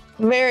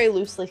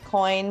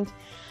coined,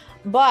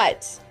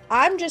 but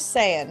I'm just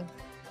saying.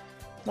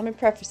 Let me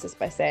preface this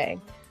by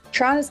saying,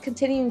 Tron is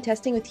continuing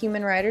testing with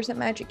human riders at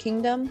Magic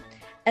Kingdom,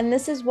 and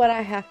this is what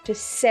I have to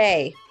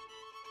say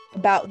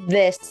about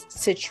this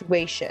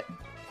situation.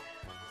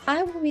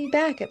 I will be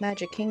back at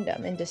Magic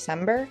Kingdom in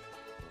December.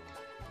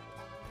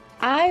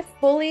 I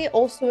fully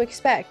also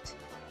expect,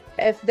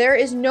 if there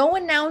is no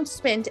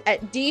announcement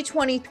at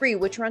D23,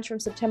 which runs from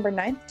September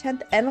 9th,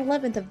 10th, and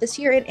 11th of this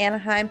year in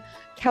Anaheim,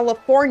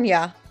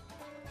 California,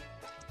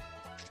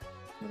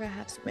 we're going to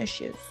have some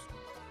issues.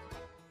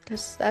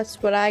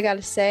 That's what I got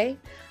to say.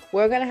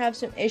 We're going to have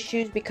some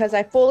issues because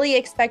I fully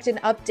expect an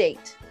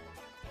update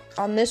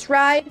on this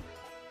ride,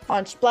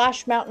 on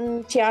Splash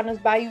Mountain, Tiana's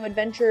Bayou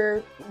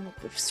Adventure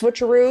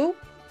Switcheroo.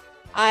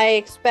 I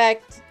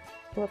expect,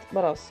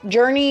 what else?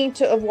 Journey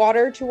of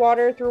Water to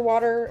Water through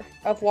Water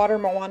of Water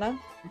Moana.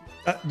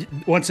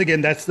 Once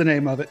again, that's the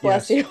name of it.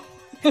 Bless yes. you.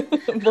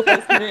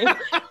 Bless me.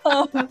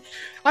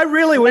 I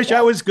really wish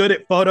I was good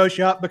at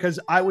Photoshop, because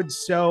I would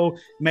so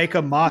make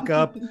a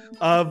mock-up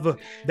of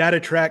that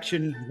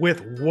attraction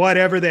with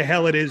whatever the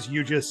hell it is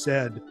you just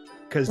said.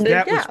 Because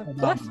that was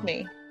phenomenal. Bless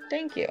me.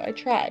 Thank you. I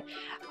try.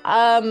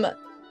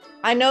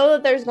 I know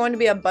that there's going to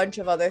be a bunch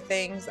of other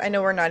things. I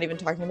know we're not even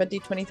talking about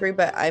D23,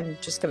 but I'm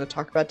just going to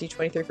talk about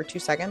D23 for 2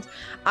 seconds.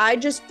 I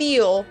just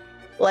feel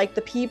like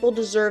the people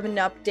deserve an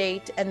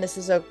update, and this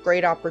is a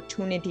great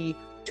opportunity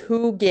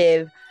to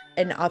give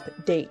an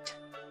update.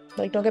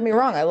 Like, don't get me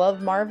wrong, I love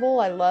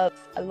Marvel. I love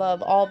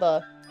all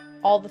the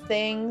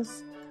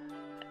things.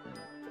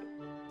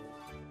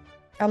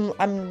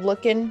 I'm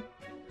looking.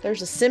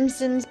 There's a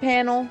Simpsons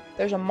panel.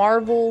 There's a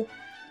Marvel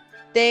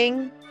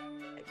thing.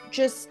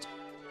 Just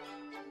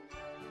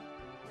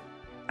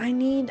I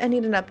need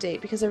an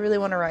update because I really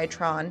want to ride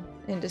Tron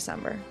in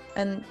December.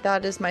 And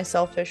that is my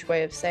selfish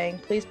way of saying,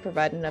 please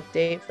provide an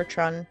update for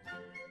Tron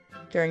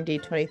during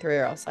D23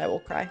 or else I will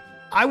cry.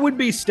 I would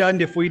be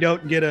stunned if we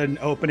don't get an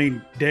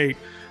opening date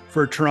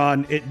for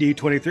Tron at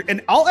D23.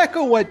 And I'll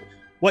echo what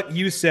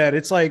you said.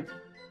 It's like,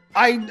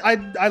 I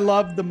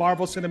love the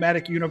Marvel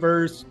Cinematic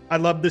Universe. I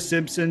love The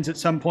Simpsons. At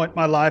some point in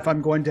my life,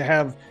 I'm going to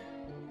have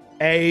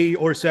a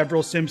or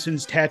several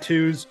Simpsons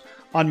tattoos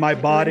on my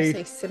body.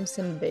 Say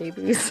Simpson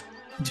babies.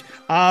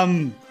 I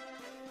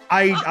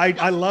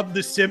love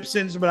The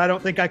Simpsons, but I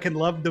don't think I can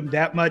love them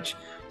that much,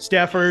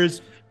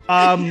 Steffers.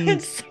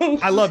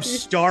 I love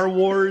Star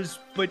Wars,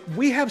 but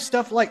we have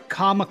stuff like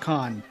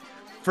Comic-Con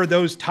for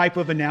those type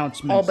of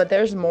announcements. Oh, but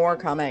there's more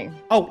coming.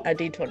 Oh, at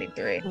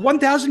D23.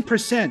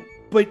 1000%.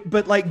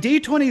 But like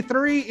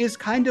D23 is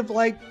kind of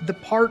like the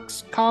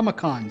parks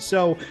Comic-Con.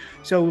 So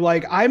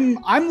like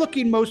I'm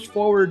looking most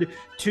forward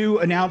to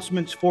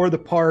announcements for the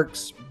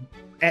parks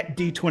at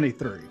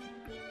D23.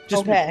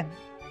 Okay.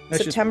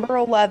 September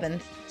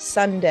 11th,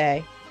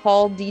 Sunday,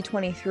 Fall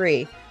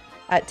D23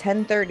 at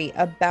 10:30.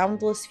 A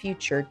Boundless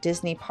Future,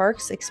 Disney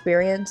Parks,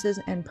 Experiences,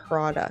 and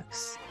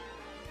Products.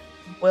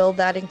 Will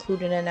that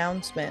include an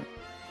announcement?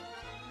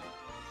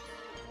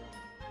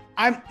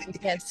 You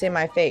can't see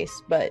my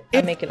face, but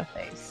I'm making a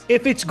face.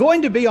 If it's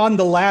going to be on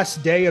the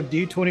last day of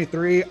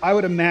D23, I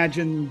would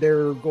imagine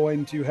they're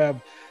going to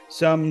have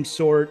some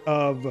sort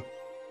of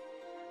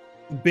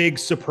big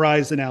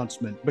surprise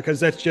announcement, because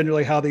that's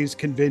generally how these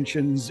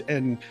conventions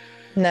and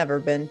Never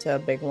been to a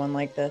big one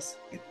like this.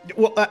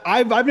 well,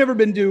 I've never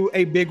been to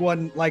a big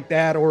one like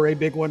that or a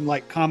big one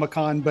like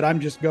Comic-Con, but I'm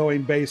just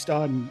going based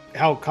on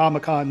how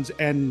Comic-Cons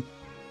and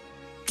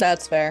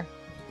That's fair.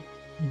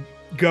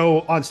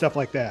 go on stuff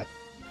like that.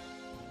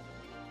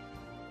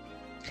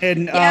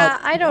 And Yeah,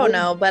 I don't we'll-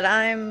 know, but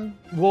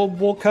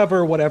We'll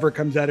cover whatever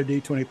comes out of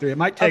D23. It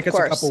might take Of us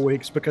a course. couple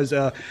weeks because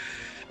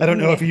I don't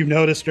know if you've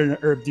noticed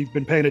or if you've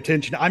been paying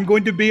attention. I'm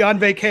going to be on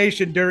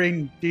vacation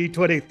during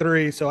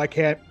D23, so I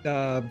can't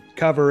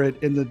cover it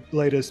in the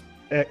latest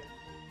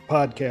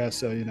podcast.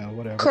 So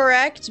whatever.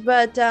 correct,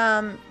 but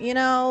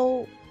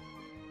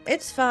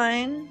it's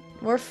fine.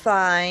 We're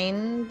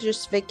fine.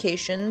 Just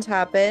vacations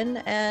happen,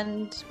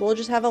 and we'll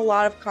just have a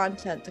lot of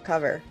content to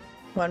cover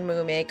when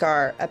we make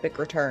our epic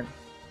return.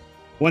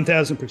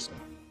 1000%.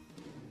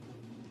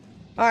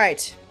 All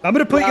right. I'm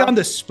going to put you Well- on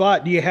the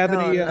spot. Do you have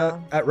any?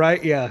 no.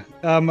 Right? Yeah.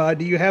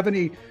 Do you have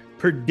any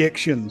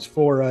predictions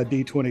for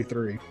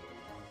D23?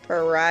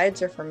 For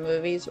rides or for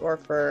movies or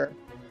for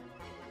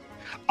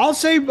I'll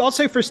say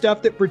for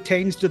stuff that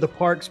pertains to the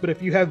parks, but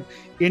if you have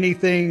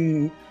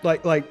anything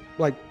like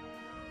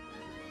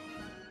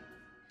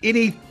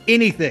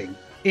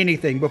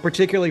anything, but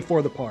particularly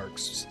for the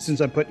parks, since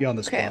I'm putting you on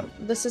the Okay, spot.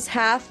 this is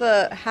half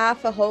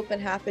a hope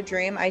and half a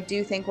dream. I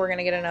do think we're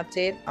gonna get an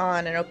update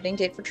on an opening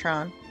date for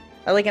Tron,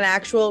 like an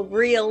actual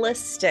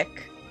realistic.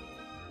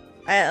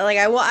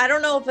 I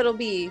don't know if it'll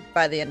be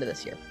by the end of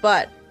this year,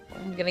 but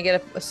I'm gonna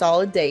get a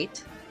solid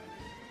date.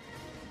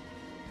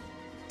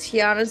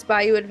 Tiana's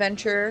Bayou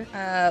Adventure.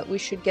 We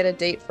should get a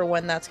date for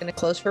when that's gonna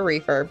close for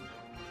refurb.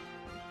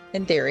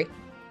 In theory,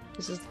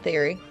 this is the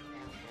theory.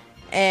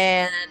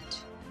 And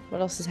what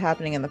else is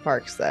happening in the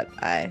parks that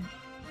I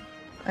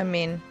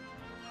mean,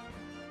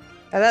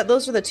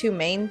 those are the two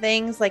main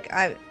things.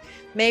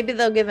 Maybe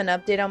they'll give an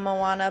update on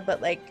Moana,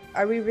 but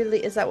are we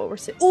really? Is that what we're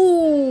saying?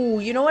 Ooh,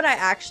 you know what? I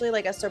actually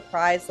a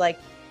surprise, like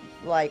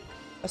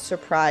a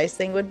surprise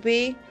thing would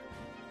be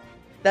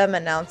them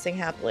announcing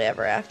Happily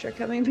Ever After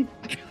coming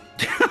back.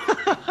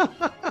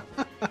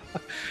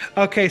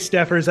 Okay,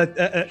 Steffers,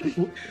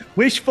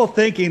 wishful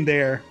thinking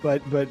there,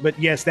 but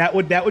yes, that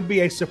would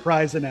be a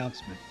surprise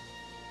announcement.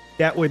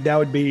 That would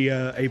be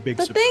a big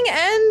The surprise. thing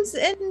ends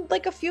in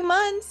a few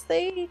months.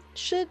 They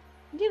should,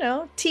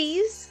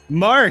 tease.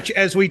 March,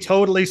 as we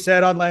totally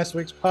said on last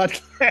week's Is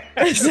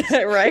podcast.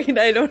 that right?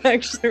 I don't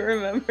actually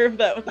remember if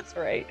that was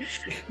right,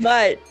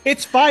 but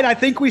It's fine. I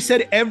think we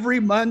said every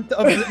month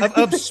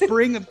of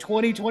spring of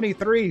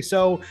 2023.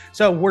 So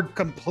we're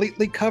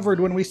completely covered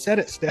when we said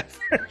it, Steph.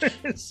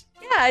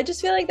 yeah, I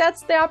just feel like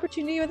that's the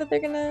opportunity that they're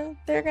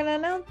gonna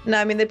announce. No,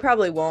 I mean they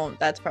probably won't.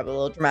 That's probably a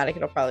little dramatic.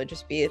 It'll probably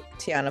just be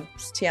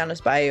Tiana's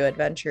Bayou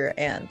Adventure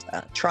and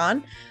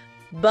Tron.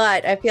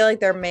 But I feel like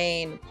their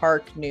main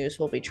park news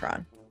will be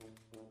Tron.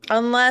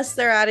 Unless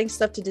they're adding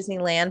stuff to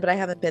Disneyland, but I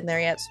haven't been there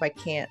yet, so I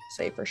can't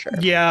say for sure.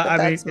 Yeah, But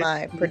I that's mean,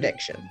 my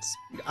predictions.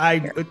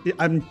 I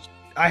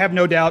have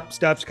no doubt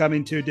stuff's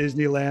coming to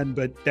Disneyland,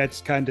 but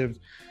that's kind of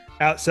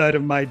outside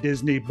of my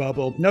Disney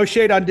bubble. No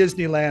shade on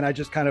Disneyland. I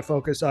just kind of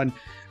focus on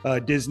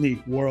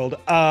Disney World.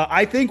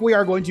 I think we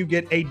are going to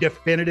get a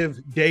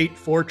definitive date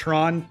for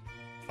Tron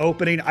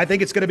opening. I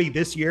think it's going to be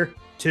this year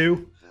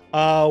too.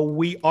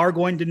 We are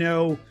going to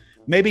know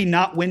maybe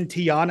not when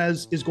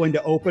Tiana's is going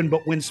to open,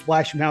 but when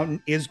Splash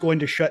Mountain is going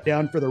to shut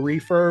down for the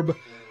refurb.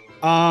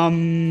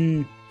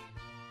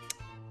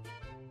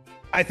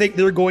 I think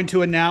they're going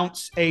to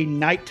announce a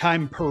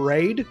nighttime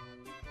parade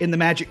in the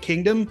Magic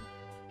Kingdom.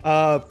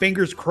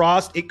 Fingers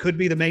crossed, it could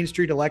be the Main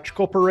Street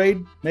Electrical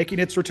Parade making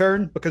its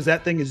return, because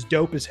that thing is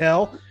dope as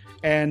hell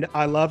and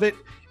I love it.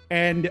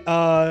 And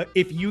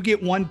if you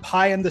get one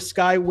pie in the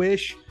sky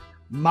wish,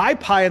 my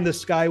pie in the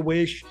sky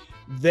wish,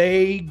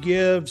 they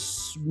give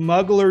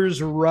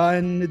Smugglers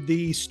Run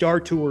the Star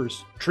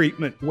Tours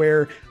treatment,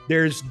 where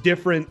there's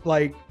different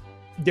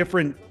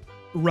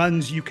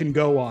runs you can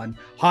go on.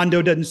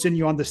 Hondo doesn't send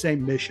you on the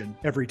same mission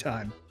every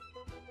time.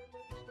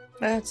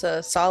 That's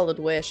a solid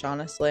wish,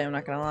 honestly. I'm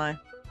not gonna lie.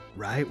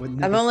 Right? Wouldn't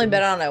that I've be only cool?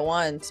 been on it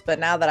once, but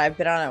now that I've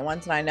been on it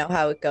once and I know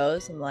how it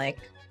goes, I'm like,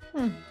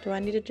 do I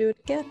need to do it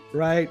again?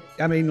 Right.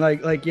 I mean,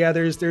 yeah,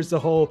 there's the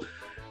whole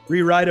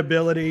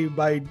rewritability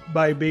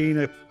by being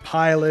a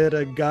pilot,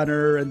 a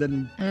gunner, and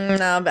then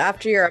No, but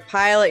after you're a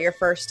pilot your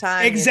first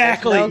time,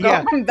 exactly. there's no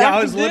Yeah. going Yeah, back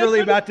I was to literally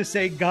it. about to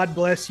say, God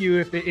bless you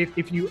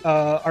if you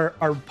are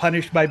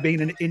punished by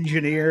being an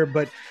engineer.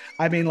 But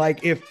I mean,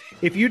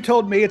 if you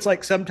told me it's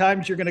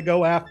sometimes you're going to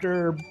go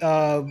after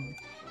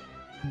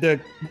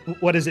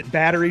what is it,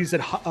 batteries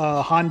that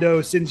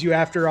Hondo sends you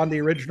after on the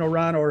original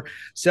run, or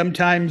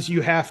sometimes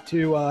you have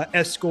to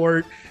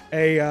escort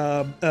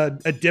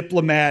a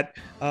diplomat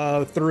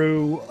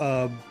through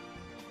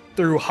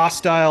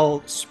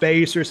hostile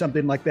space or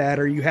something like that,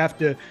 or you have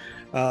to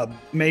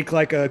make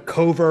like a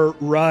covert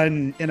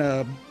run in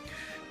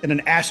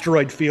an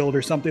asteroid field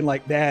or something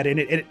like that, and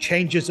it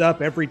changes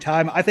up every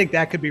time. I think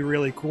that could be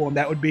really cool, and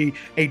that would be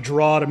a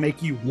draw to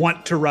make you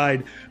want to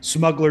ride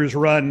Smuggler's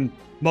Run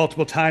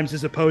multiple times,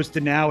 as opposed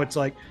to now it's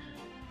like,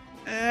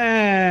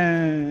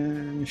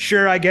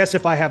 sure, I guess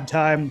if I have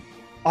time,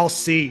 I'll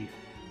see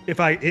if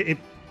I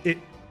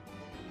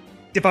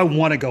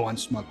want to go on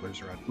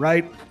Smuggler's Run,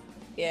 right?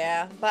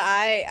 Yeah, but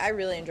I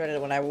really enjoyed it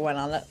when I went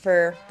on it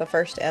for the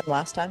first and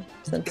last time,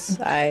 since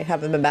I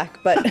haven't been back.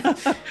 But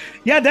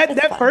yeah,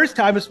 that first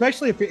time,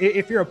 especially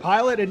if you're a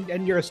pilot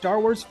and you're a Star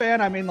Wars fan,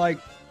 I mean, like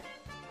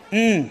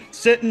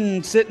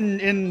sitting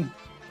in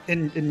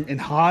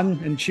Han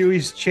and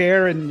Chewie's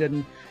chair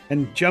and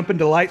jump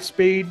into light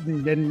speed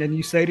and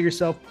you say to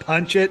yourself,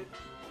 punch it.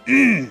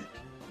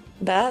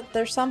 That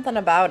there's something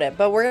about it.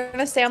 But we're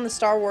gonna stay on the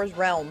Star Wars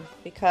realm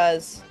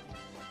because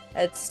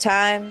it's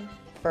time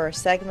for a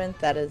segment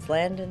that is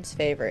Landon's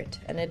favorite,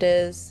 and it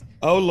is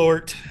Oh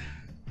Lord.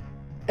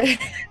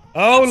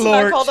 Oh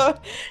Lord.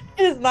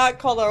 It's not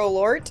called Oh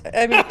Lord.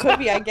 I mean, it could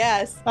be, I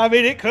guess. I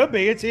mean, it could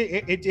be.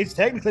 It's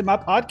technically my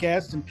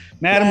podcast, and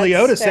Madame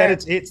Leota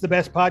said it's the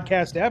best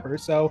podcast ever.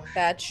 So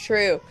that's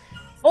true.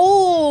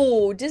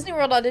 Oh, Disney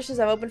World auditions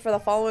have opened for the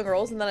following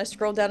roles, and then I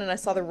scrolled down and I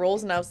saw the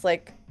roles, and I was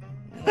like,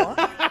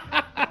 what?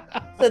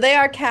 So they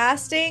are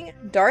casting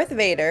Darth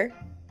Vader.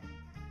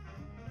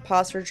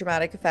 Pause for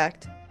dramatic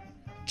effect.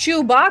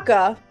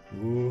 Chewbacca.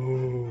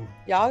 Ooh.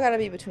 Y'all gotta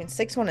be between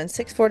 6'1" and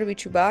 6'4" to be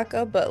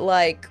Chewbacca, but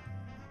like,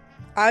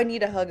 I need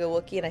to hug a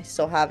Wookiee and I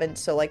still haven't,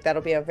 so like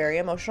that'll be a very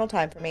emotional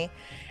time for me.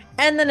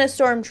 And then a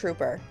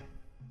Stormtrooper.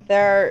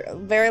 There are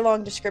very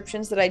long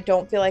descriptions that I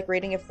don't feel like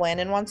reading if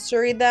Landon wants to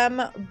read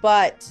them,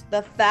 but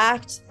the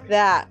fact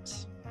that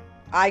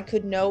I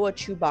could know a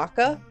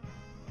Chewbacca.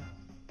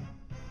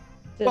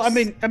 Well, I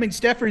mean,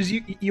 Steffers,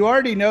 you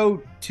already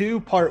know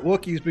 2-part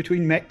Wookiees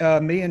between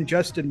me and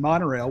Justin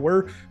Monorail.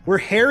 We're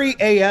Harry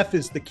AF,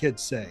 as the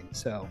kids say.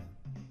 So,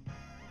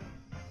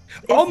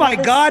 oh my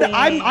God,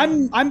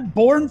 I'm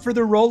born for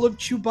the role of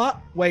Chewbacca.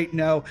 Wait,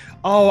 no.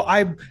 Oh,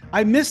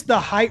 I missed the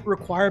height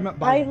requirement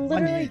by I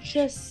literally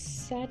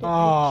just said it.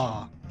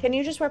 Oh. Can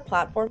you just wear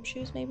platform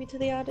shoes maybe to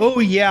the audience?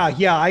 Oh yeah.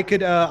 I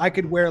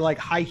could wear like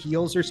high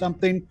heels or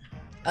something.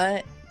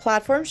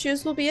 Platform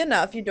shoes will be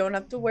enough. You don't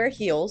have to wear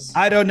heels.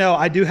 I don't know.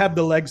 I do have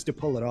the legs to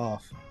pull it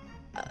off.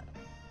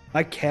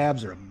 My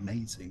calves are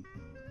amazing.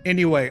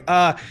 Anyway,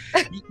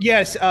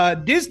 yes,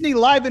 Disney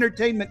Live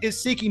Entertainment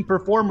is seeking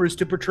performers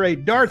to portray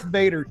Darth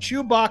Vader,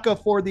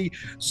 Chewbacca for the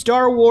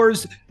Star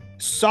Wars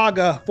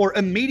saga for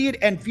immediate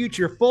and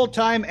future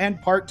full-time and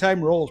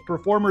part-time roles.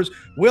 Performers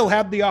will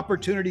have the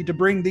opportunity to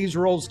bring these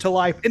roles to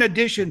life in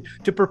addition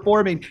to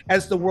performing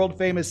as the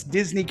world-famous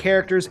Disney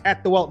characters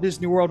at the Walt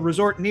Disney World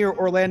Resort near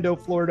Orlando,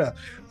 Florida.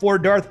 For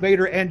Darth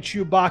Vader and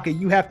Chewbacca,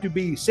 you have to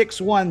be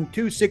 6'1",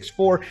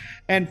 264,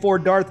 and for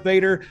Darth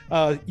Vader,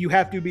 you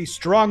have to be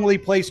strongly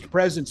placed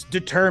presence,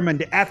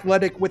 determined,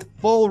 athletic with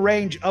full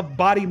range of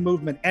body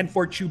movement. And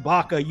for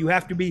Chewbacca, you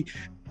have to be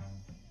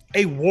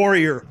a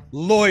warrior,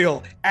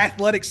 loyal,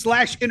 athletic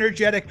 /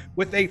 energetic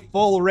with a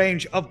full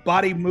range of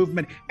body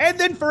movement. And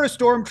then for a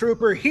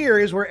Stormtrooper, here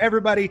is where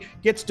everybody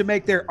gets to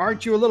make their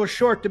 "aren't you a little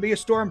short to be a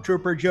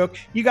Stormtrooper" joke.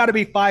 You got to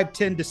be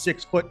 5'10" to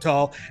 6 foot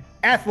tall,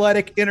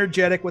 athletic,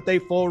 energetic with a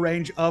full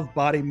range of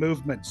body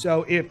movement.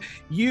 So if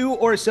you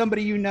or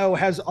somebody you know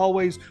has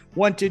always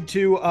wanted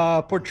to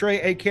portray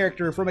a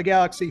character from a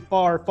galaxy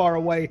far, far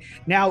away,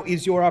 now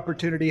is your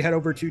opportunity. Head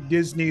over to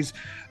Disney's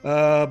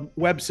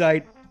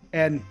website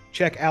and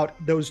check out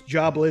those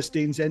job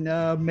listings, and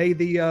may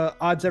the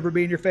odds ever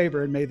be in your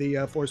favor, and may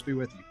the force be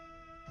with you.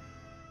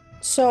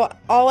 So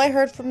all I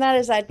heard from that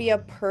is I'd be a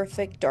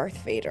perfect Darth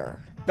Vader.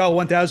 Oh,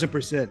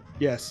 1000%.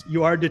 Yes,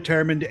 you are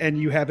determined and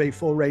you have a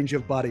full range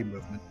of body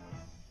movement.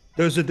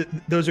 Those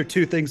are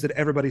 2 things that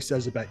everybody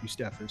says about you,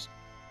 Steffers.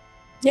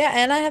 Yeah,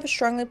 and I have a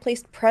strongly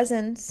placed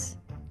presence.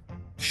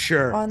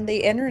 Sure. On the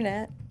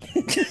internet.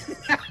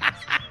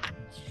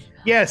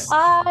 Yes.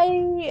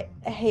 I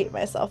hate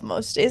myself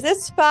most days.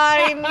 It's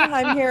fine.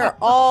 I'm here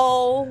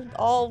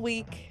all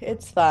week.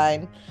 It's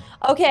fine.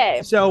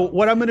 Okay. So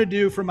what I'm going to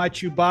do for my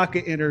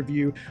Chewbacca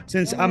interview,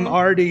 since I'm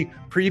already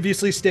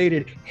previously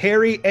stated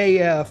Harry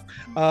AF,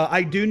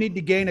 I do need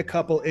to gain a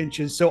couple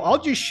inches. So I'll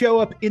just show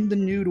up in the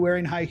nude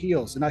wearing high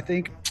heels, and I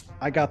think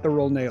I got the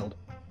role nailed.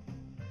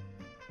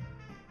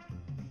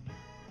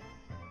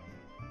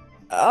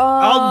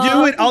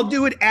 I'll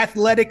do it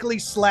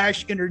athletically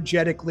 /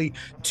 energetically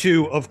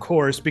too, of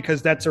course,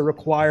 because that's a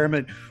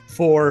requirement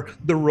for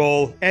the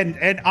role.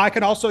 And I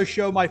can also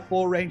show my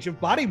full range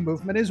of body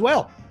movement as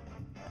well.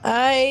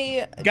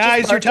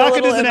 Guys, you're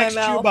talking to the next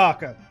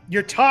Chewbacca.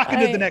 You're talking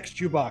to the next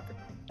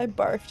Chewbacca. I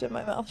barfed in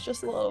my mouth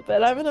just a little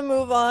bit. I'm gonna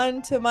move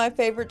on to my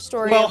favorite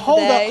story Well, of the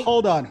day.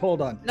 hold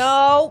on.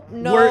 No,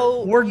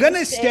 We're you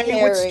gonna stay with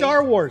Harry.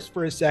 Star Wars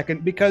for a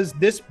second because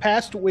this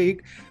past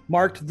week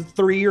marked the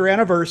 3-year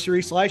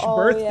anniversary /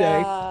 birthday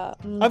Yeah.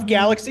 of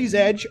Galaxy's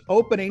Edge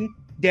opening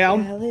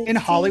down in Galaxy's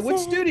Hollywood Edge.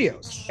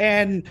 Studios.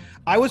 And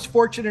I was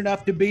fortunate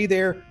enough to be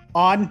there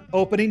on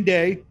opening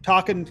day,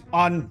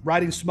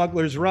 writing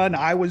Smuggler's Run.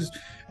 I was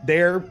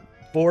there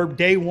for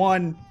day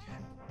one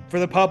for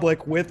the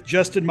public with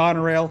Justin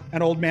Monorail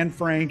and Old Man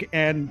Frank.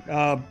 And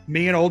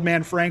me and Old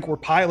Man Frank were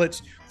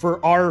pilots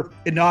for our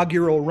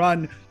inaugural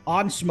run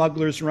on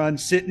Smuggler's Run,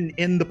 sitting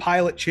in the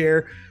pilot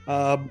chair,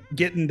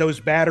 getting those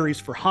batteries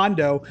for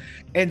Hondo.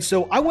 And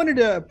so I wanted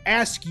to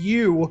ask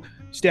you,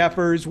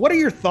 Steffers, what are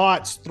your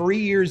thoughts 3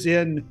 years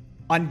in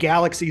on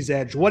Galaxy's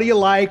Edge? What do you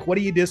like? What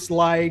do you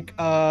dislike?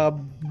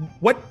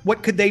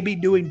 What could they be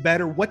doing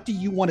better? What do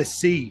you want to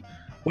see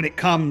when it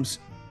comes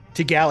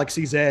to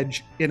Galaxy's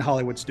Edge in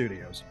Hollywood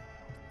Studios?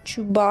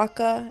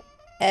 Chewbacca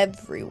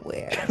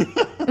everywhere.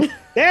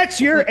 That's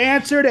your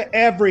answer to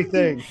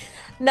everything.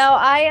 No,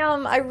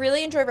 I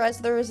really enjoy Rise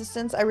of the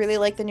Resistance. I really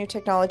like the new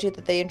technology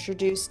that they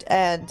introduced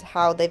and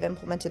how they've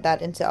implemented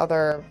that into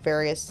other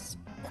various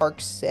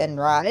parks and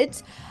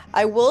rides.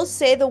 I will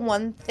say the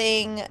one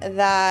thing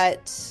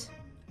that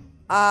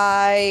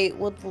I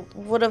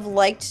would have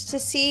liked to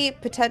see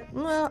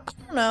well, I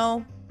don't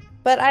know,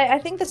 but I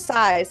think the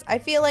size. I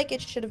feel like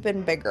it should have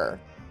been bigger.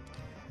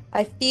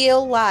 I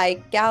feel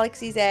like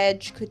Galaxy's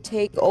Edge could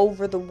take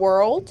over the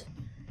world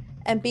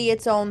and be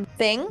its own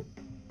thing.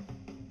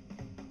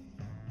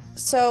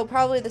 So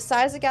probably the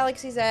size of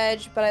Galaxy's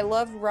Edge, but I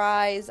love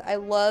Rise. I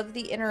love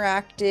the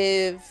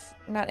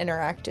not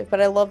interactive, but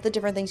I love the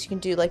different things you can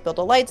do, like build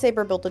a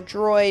lightsaber, build a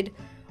droid,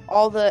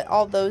 all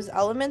those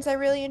elements I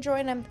really enjoy,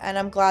 and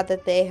I'm glad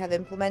that they have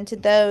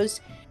implemented those.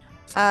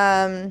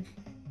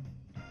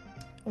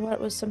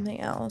 What was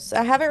something else?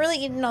 I haven't really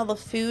eaten all the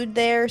food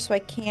there, so I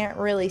can't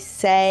really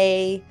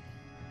say.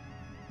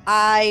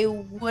 I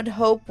would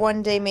hope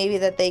one day maybe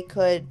that they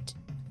could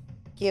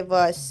give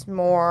us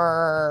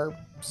more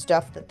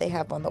stuff that they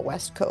have on the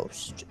West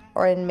Coast,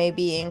 and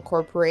maybe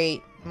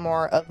incorporate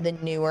more of the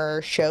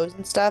newer shows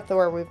and stuff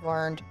where we've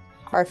learned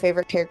our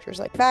favorite characters,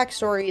 like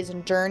backstories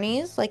and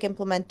journeys, like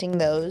implementing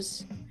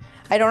those.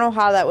 I don't know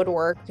how that would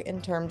work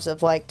in terms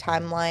of like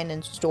timeline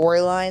and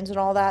storylines and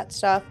all that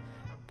stuff,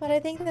 but I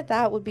think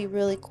that would be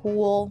really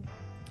cool.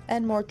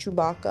 And more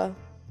Chewbacca,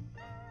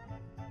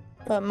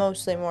 but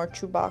mostly more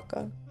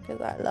Chewbacca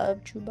because I love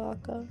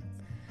Chewbacca.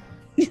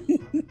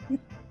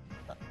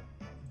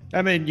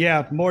 I mean,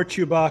 yeah, more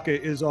Chewbacca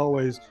is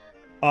always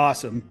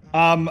awesome.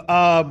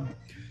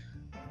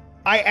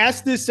 I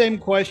asked this same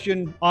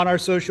question on our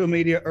social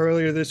media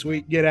earlier this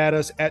week. Get at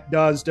us at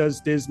Does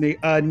Disney.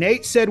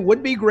 Nate said,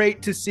 would be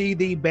great to see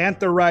the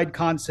Bantha ride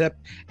concept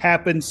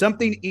happen.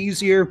 Something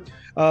easier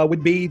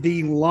would be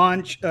the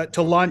launch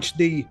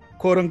the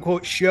quote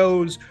unquote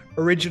shows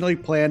originally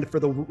planned for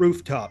the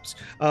rooftops.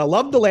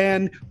 Love the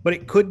land, but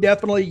it could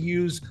definitely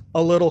use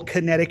a little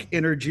kinetic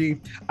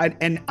energy.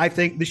 And I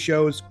think the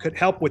shows could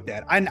help with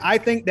that. And I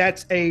think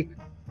that's a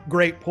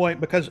great point,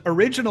 because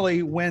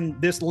originally when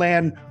this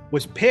land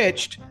was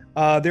pitched,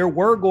 there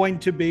were going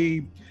to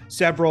be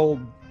several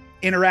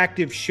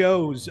interactive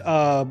shows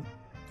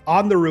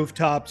on the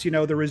rooftops,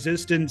 the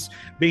Resistance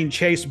being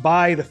chased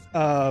by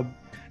the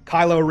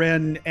Kylo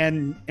Ren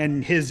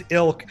and his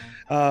ilk,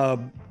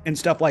 and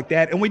stuff like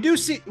that. And we do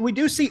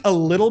see a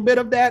little bit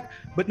of that,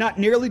 but not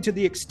nearly to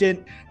the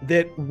extent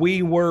that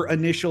we were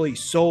initially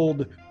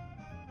sold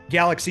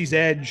Galaxy's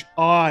Edge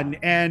on.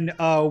 And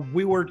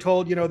we were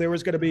told, there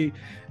was going to be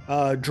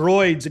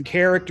droids and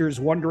characters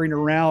wandering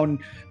around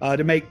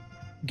to make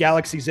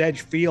Galaxy's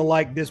Edge feel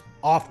like this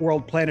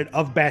off-world planet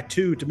of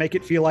Batuu, to make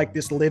it feel like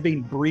this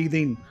living,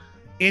 breathing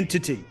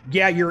entity.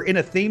 Yeah, you're in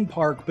a theme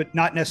park, but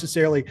not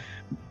necessarily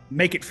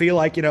make it feel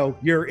like,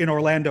 you're in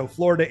Orlando,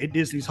 Florida at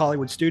Disney's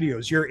Hollywood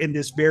Studios. You're in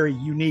this very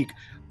unique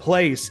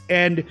place.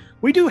 And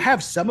we do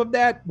have some of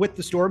that with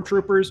the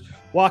stormtroopers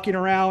walking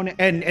around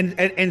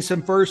and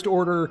some First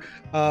Order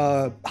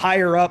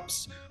higher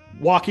ups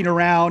walking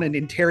around and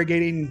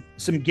interrogating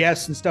some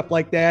guests and stuff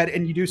like that.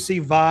 And you do see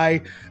Vi,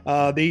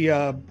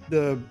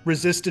 the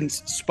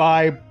Resistance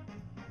spy,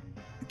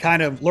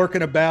 kind of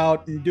lurking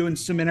about and doing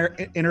some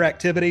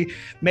interactivity.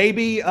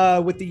 Maybe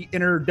with the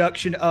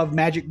introduction of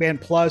Magic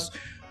Band Plus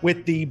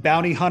with the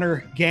Bounty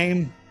Hunter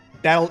game,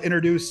 that'll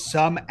introduce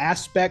some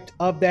aspect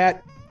of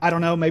that. I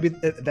don't know, maybe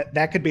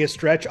that could be a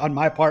stretch on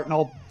my part, and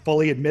I'll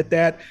fully admit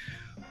that.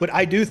 But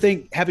I do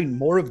think having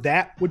more of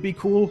that would be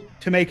cool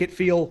to make it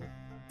feel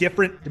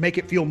different, to make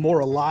it feel more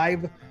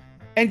alive.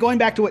 And going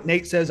back to what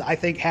Nate says, I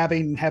think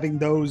having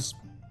those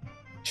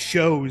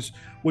shows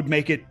would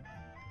make it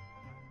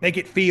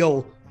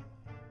feel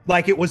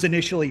like it was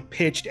initially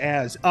pitched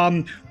as.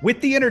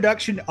 With the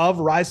introduction of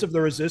Rise of the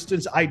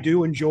Resistance, I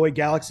do enjoy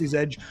Galaxy's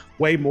Edge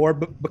way more,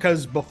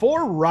 because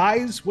before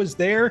Rise was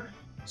there,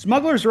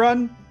 Smuggler's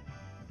Run,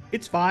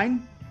 it's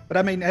fine. But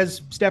I mean,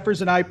 as Steffers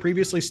and I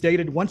previously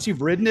stated, once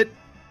you've ridden it,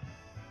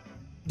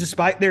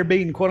 despite there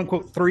being quote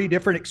unquote 3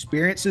 different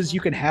experiences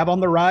you can have on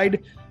the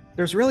ride,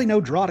 there's really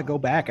no draw to go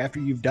back after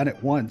you've done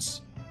it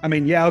once. I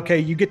mean, yeah, okay,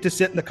 you get to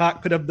sit in the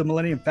cockpit of the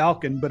Millennium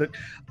Falcon, but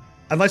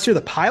unless you're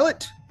the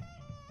pilot,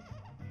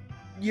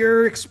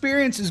 your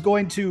experience is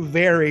going to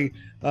vary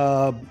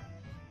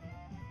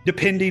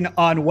depending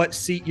on what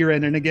seat you're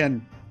in. And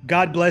again,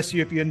 God bless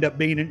you if you end up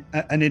being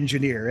an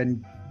engineer,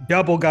 and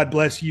double God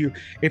bless you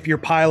if your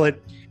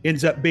pilot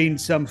ends up being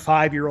some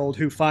 5-year-old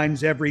who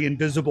finds every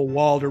invisible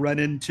wall to run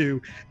into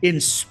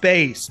in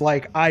space,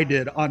 like I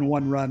did on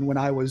one run when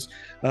I was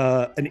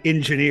an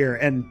engineer,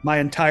 and my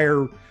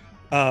entire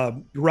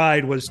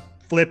ride was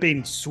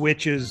flipping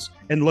switches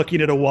and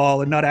looking at a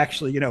wall and not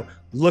actually,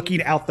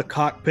 looking out the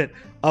cockpit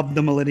of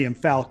the Millennium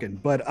Falcon.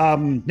 But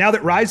now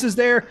that Rise is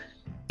there,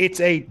 it's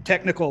a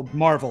technical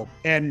marvel.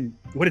 And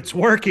when it's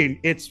working,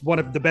 it's one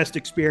of the best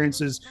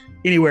experiences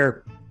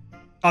anywhere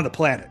on the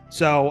planet.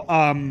 So,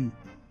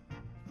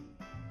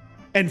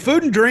 and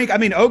food and drink, I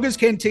mean, Oga's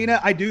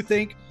Cantina, I do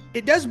think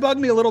it does bug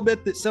me a little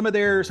bit that some of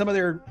their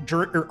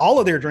or all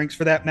of their drinks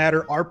for that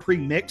matter are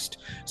pre-mixed.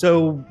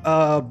 So,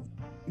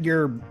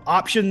 your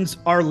options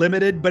are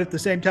limited, but at the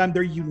same time,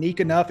 they're unique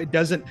enough. It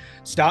doesn't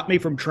stop me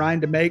from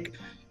trying to make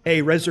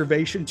a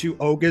reservation to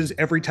Oga's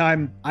every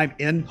time I'm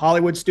in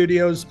Hollywood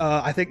Studios.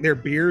 I think their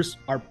beers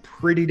are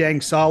pretty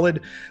dang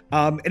solid.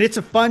 And it's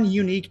a fun,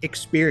 unique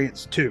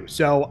experience too.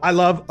 So I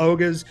love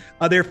Oga's.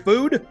 Their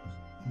food,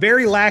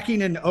 very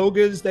lacking in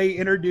Oga's. They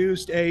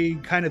introduced a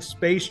kind of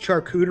space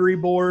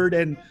charcuterie board,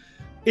 and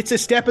it's a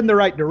step in the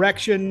right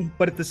direction,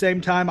 but at the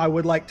same time, I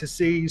would like to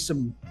see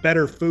some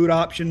better food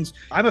options.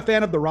 I'm a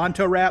fan of the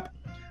Ronto wrap.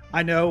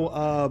 I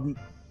know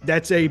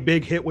that's a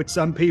big hit with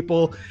some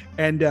people,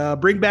 and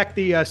bring back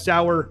the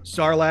sour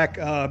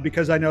Sarlacc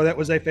because I know that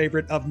was a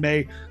favorite of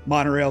May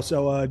Monorail.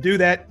 So do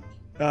that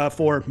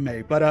for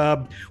May. But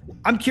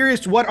I'm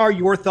curious, what are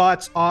your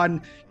thoughts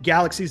on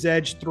Galaxy's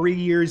Edge 3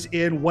 years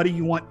in? What do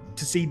you want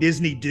to see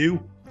Disney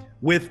do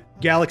with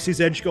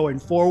Galaxy's Edge going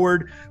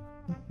forward?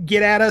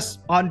 Get at us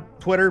on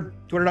Twitter,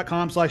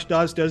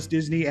 twitter.com/does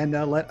Disney, and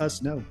let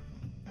us know.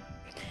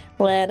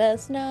 Let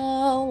us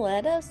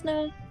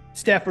know.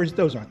 Steffers,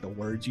 those aren't the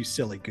words, you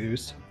silly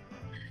goose.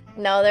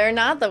 No, they're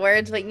not the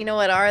words, but you know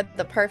what are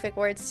the perfect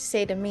words to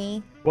say to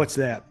me? What's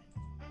that?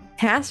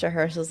 Cast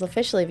rehearsals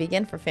officially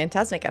begin for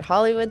Fantasmic at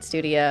Hollywood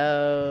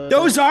Studios.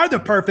 Those are the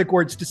perfect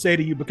words to say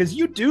to you because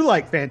you do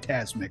like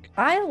Fantasmic.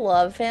 I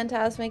love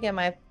Fantasmic, and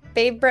my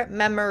favorite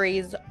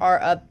memories are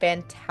of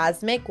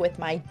Fantasmic with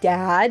my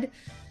dad.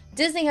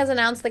 Disney has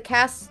announced that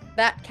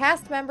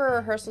cast member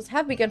rehearsals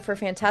have begun for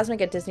Fantasmic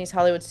at Disney's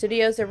Hollywood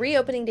Studios. A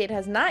reopening date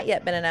has not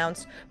yet been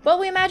announced, but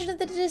we imagine that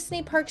the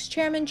Disney Parks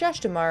chairman Josh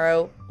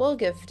D'Amaro will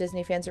give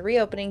Disney fans a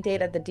reopening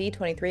date at the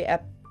D23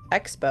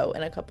 Expo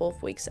in a couple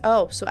of weeks.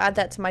 Oh, so add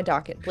that to my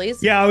docket,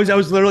 please. Yeah, I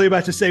was literally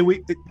about to say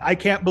I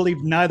can't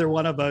believe neither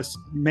one of us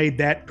made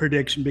that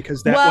prediction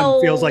because that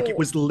one feels like it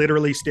was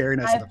literally staring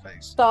us in the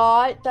face.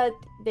 Thought that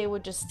they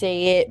would just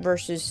say it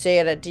versus say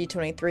it at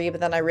D23,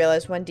 but then I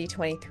realized when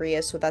D23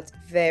 is, so that's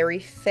very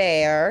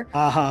fair.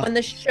 When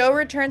the show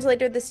returns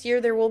later this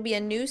year, there will be a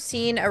new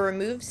scene, a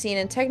removed scene,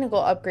 and technical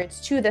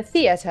upgrades to the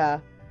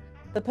theater.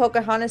 The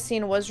Pocahontas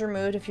scene was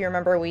removed. If you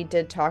remember, we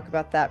did talk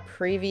about that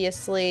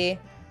previously.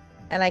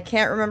 And I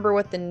can't remember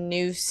what the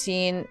new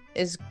scene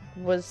is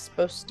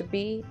going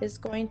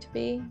to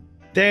be.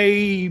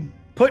 They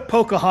put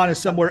Pocahontas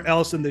somewhere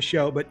else in the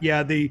show, but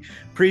yeah, the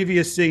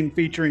previous scene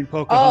featuring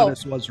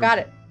Pocahontas was got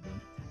it.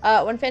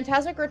 When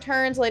Fantasmic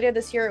returns later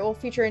this year, it will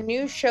feature a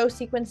new show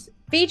sequence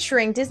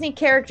featuring Disney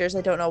characters.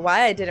 I don't know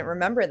why I didn't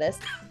remember this,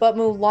 but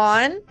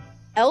Mulan,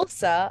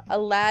 Elsa,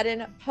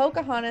 Aladdin,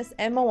 Pocahontas,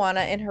 and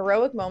Moana in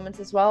heroic moments,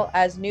 as well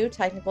as new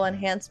technical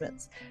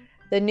enhancements.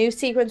 The new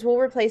sequence will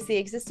replace the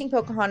existing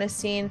Pocahontas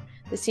scene.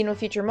 The scene will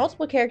feature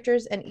multiple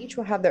characters, and each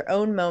will have their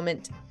own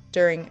moment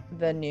during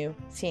the new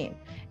scene.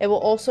 It will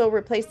also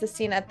replace the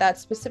scene at that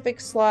specific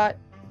slot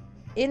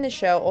in the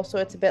show. Also,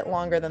 it's a bit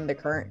longer than the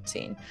current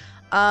scene.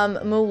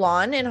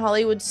 Mulan in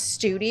Hollywood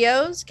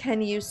Studios. Can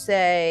you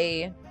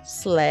say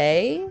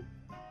slay?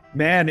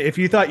 Man, if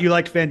you thought you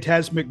liked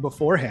Fantasmic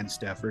beforehand,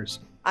 Steffers.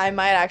 I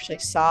might actually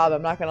sob.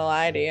 I'm not going to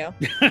lie to you.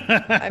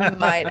 I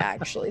might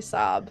actually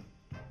sob.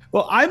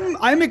 Well,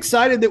 I'm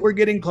excited that we're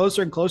getting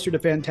closer and closer to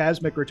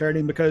Fantasmic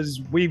returning because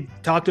we've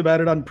talked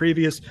about it on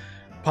previous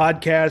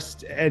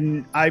podcasts,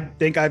 and I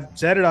think I've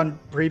said it on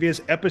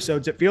previous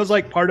episodes. It feels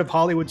like part of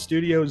Hollywood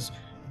Studios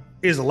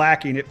is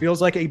lacking. It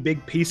feels like a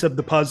big piece of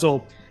the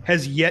puzzle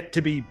has yet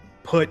to be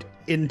put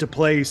into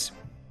place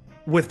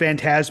with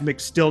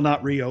Fantasmic still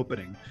not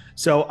reopening.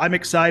 So I'm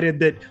excited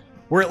that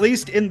we're at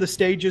least in the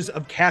stages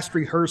of cast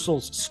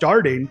rehearsals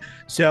starting.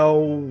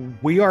 So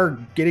we are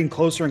getting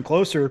closer and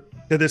closer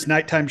to this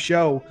nighttime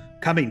show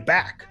coming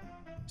back.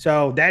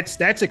 So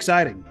that's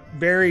exciting.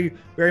 Very,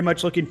 very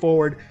much looking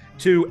forward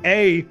to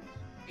A,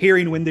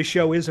 hearing when this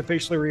show is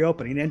officially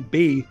reopening, and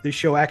B, this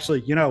show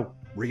actually,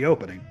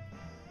 reopening.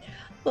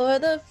 For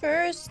the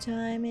first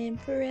time in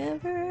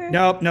forever.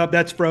 Nope,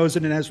 that's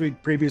Frozen, and as we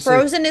previously...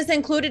 Frozen is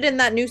included in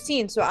that new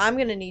scene, so I'm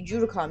going to need you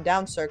to calm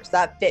down, sir, because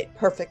that fit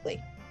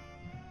perfectly.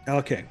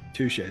 Okay,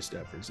 touche,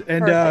 Steffers.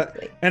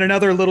 Perfectly. And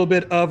another little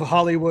bit of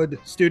Hollywood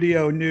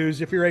studio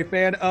news. If you're a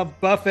fan of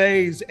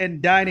buffets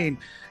and dining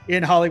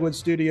in Hollywood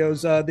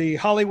studios, the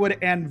Hollywood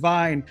and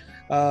Vine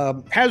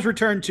has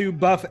returned to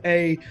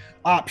buffet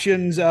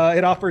options.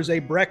 It offers a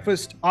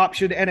breakfast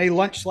option and a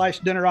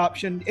lunch/dinner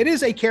option. It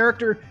is a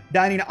character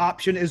dining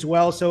option as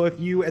well. So if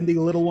you and the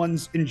little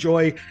ones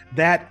enjoy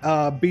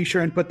that, be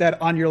sure and put that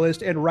on your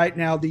list. And right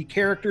now, the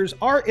characters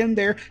are in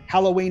their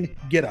Halloween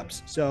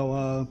get-ups.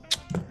 So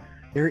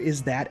there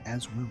is that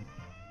as well.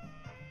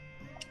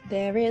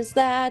 There is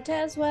that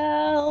as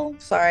well.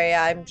 Sorry,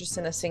 I'm just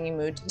in a singing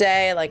mood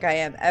today, like I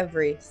am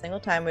every single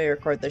time we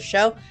record the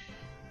show.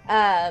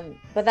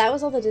 But that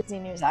was all the Disney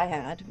news I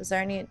had. Was there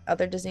any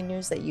other Disney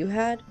news that you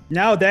had?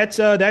 No, that's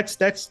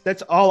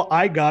all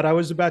I got. I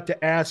was about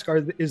to ask,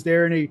 is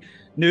there any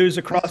news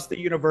across the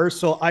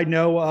Universal? I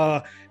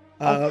know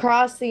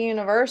Across the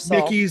Universal,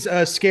 Mickey's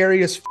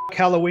scariest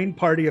Halloween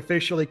party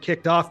officially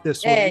kicked off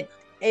this week.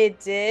 It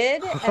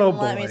did. Oh, And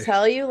let me boy.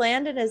 tell you,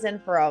 Landon is in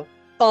for a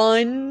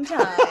fun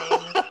time,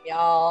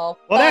 y'all.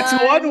 Well, that's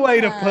one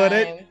way to put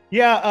it. Fun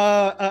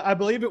Yeah, I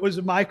believe it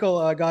was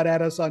Michael got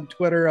at us on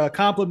Twitter,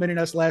 complimenting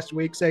us last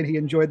week, saying he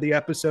enjoyed the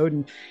episode,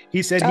 and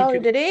he said time. he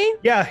could. Did he?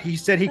 Yeah, he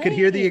said he could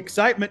hear the Hey.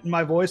 excitement in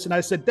my voice, and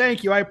I said,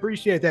 "Thank you, I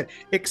appreciate that."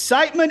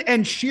 Excitement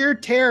and sheer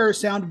terror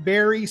sound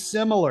very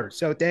similar,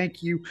 so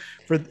thank you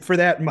for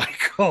that,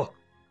 Michael.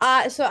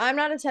 So I'm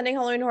not attending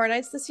Halloween Horror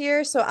Nights this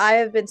year, so I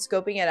have been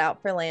scoping it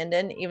out for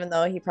Landon, even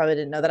though he probably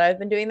didn't know that I've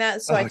been doing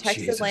that. So I Oh, texted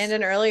Jesus.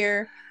 Landon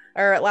earlier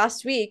or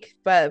last week,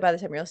 but by the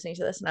time you're listening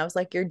to this, and I was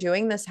like, "You're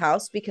doing this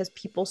house because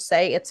people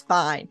say it's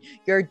fine.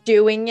 You're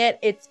doing it,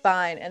 it's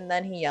fine." And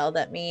then he yelled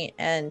at me,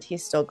 and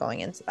he's still going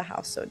into the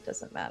house, so it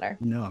doesn't matter.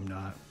 No, I'm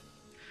not.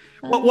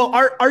 Well,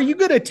 are you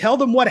going to tell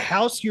them what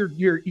house you're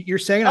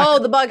saying? Oh,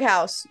 the bug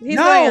house. He's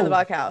No. going in the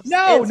bug house.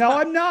 No, It's no,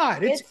 fi- I'm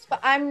not. It's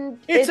a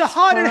It's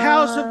haunted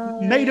house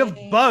made of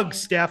fine.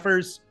 bugs,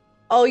 staffers.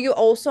 Oh, you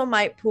also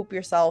might poop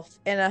yourself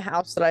in a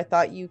house that I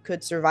thought you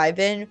could survive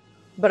in,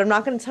 but I'm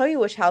not going to tell you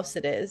which house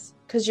it is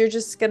because you're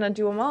just going to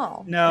do them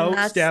all. No, And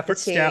that's the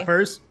tea.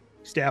 staffers.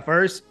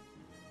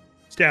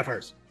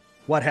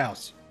 What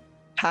house?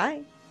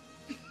 Hi,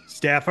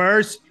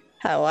 Staffers.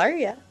 how are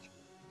you?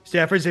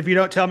 Staffers, if you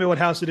don't tell me what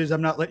house it is,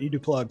 I'm not letting you do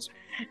plugs.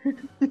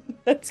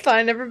 That's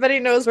fine. Everybody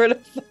knows where to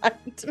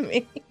find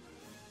me.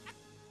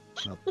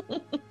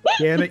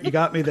 Damn it, you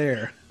got me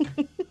there.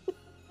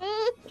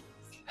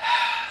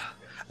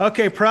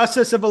 Okay,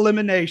 process of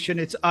elimination.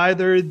 It's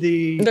either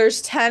the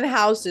There's 10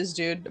 houses,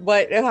 dude.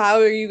 How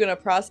are you going to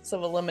process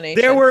of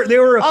elimination? there were a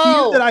few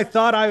Oh. that I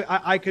thought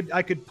I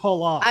could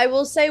pull off. I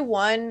will say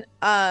one.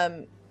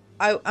 I'm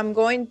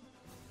going.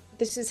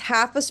 This is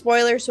half a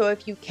spoiler, so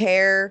if you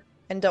care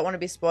and don't want to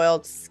be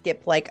spoiled,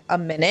 skip like a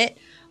minute.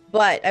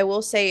 But I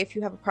will say, if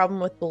you have a problem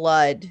with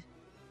blood,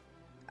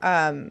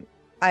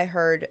 I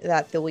heard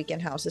that the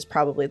Weekend House is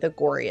probably the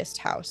goriest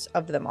house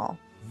of them all.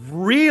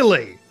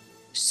 Really?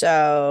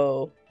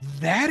 So,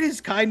 That is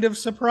kind of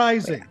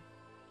surprising.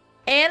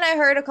 and I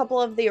heard a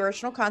couple of the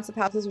original concept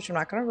houses, which I'm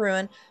not going to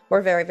ruin,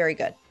 were very, very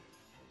good.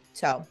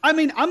 So, I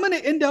mean, I'm going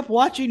to end up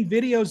watching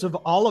videos of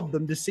all of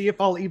them to see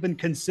if I'll even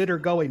consider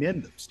going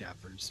in them,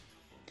 Staffers.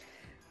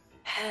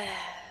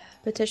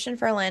 petition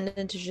for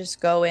Landon to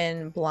just go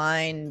in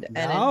blind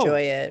and No.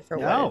 enjoy it for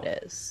No. what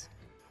it is.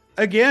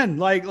 Again,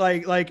 like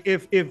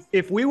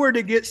if we were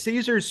to get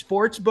Caesar's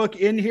Sportsbook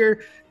in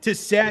here to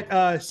set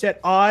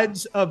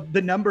odds of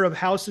the number of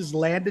houses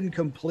Landon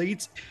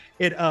completes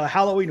at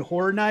Halloween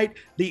Horror Night,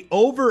 the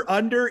over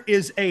under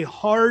is a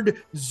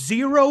hard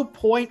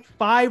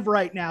 0.5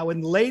 right now.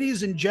 And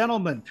ladies and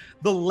gentlemen,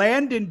 the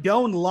Landon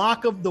Doan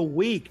lock of the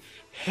week: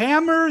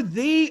 hammer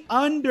the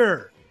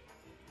under.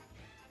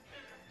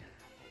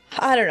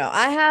 I don't know.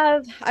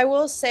 I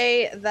will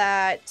say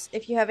that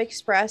if you have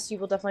Express, you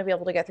will definitely be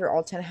able to get through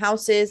all 10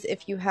 houses.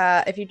 If you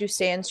do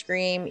stay and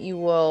Scream, you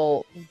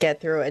will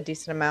get through a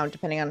decent amount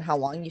depending on how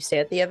long you stay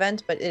at the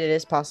event, but it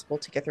is possible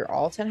to get through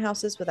all 10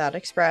 houses without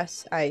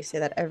Express. I say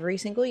that every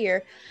single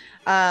year.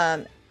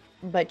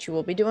 But you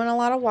will be doing a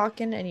lot of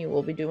walking and you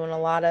will be doing a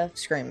lot of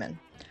screaming.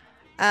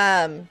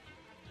 That's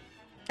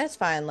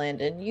fine,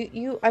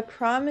 Landon. I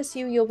promise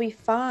you'll be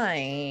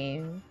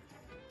fine.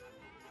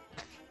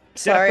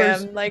 Sorry,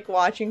 Staffers- I'm like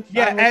watching.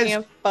 Yeah, I'm looking at as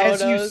you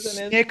photos and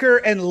it's snicker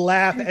and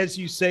laugh as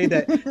you say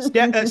that.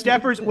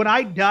 Staffers, when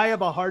I die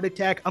of a heart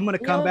attack, I'm going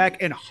to come No.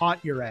 back and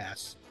haunt your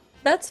ass.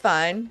 that's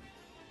fine.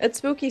 It's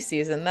spooky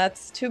season.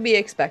 That's to be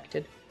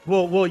expected.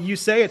 Well, you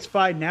say it's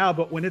fine now,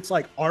 but when it's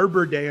like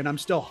Arbor Day and I'm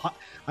still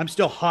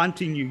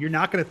haunting you, you're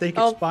not going to think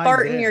I'll it's fine.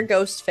 fart in then. your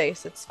ghost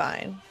face. It's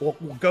fine. Well,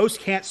 ghosts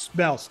can't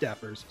smell,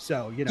 Staffers.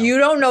 So, you know. You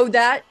don't know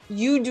that.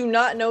 You do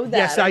not know that.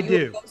 Yes, Are I you a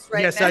do. ghost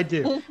right Yes, now? I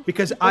do.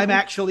 Because I'm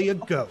actually a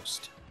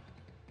ghost.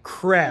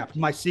 Crap,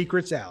 my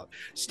secret's out.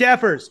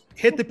 Staffers,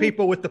 hit the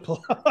people with the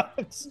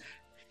plugs.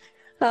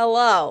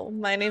 Hello,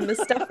 my name is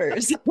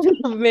Stuffers.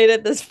 I've made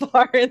it this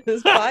far in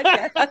this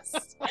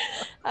podcast.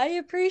 I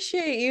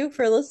appreciate you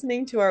for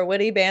listening to our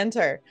witty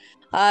banter.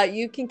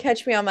 You can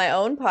catch me on my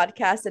own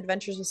podcast,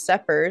 Adventures with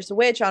Steppers,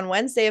 which on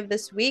Wednesday of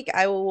this week,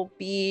 I will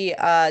be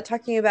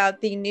talking about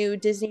the new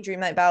Disney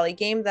Dreamlight Valley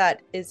game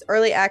that is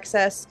early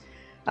access,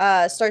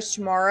 starts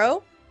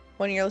tomorrow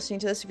when you're listening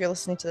to this, if you're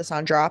listening to this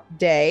on drop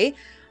day.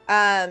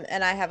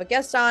 And I have a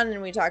guest on,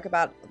 and we talk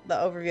about the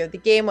overview of the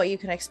game, what you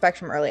can expect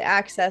from early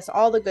access,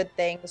 all the good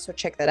things. So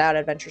check that out,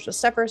 Adventures with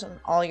Steppers, on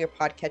all your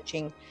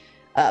podcatching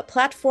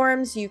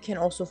platforms. You can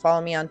also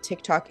follow me on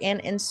TikTok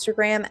and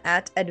Instagram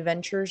at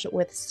Adventures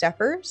with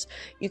Steppers.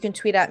 You can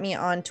tweet at me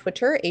on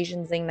Twitter,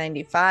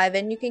 AsianZing95,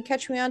 and you can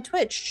catch me on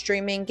Twitch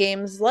streaming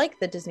games like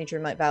the Disney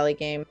Dreamlight Valley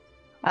game,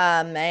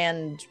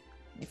 and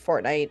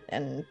Fortnite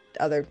and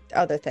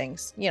other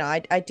things. You know,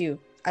 I do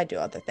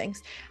other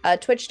things.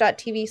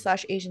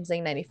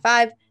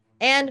 Twitch.tv/AsianZing95.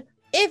 And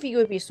if you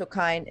would be so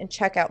kind and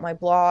check out my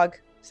blog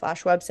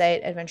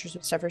 /website,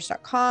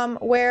 adventureswithsteppers.com,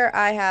 where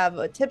I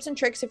have tips and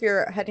tricks if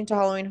you're heading to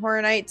Halloween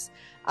Horror Nights.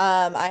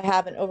 I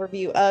have an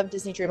overview of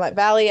Disney Dreamlight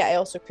Valley. I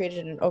also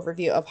created an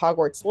overview of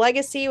Hogwarts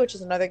Legacy, which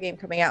is another game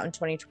coming out in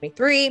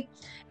 2023.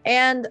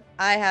 And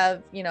I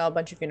have, a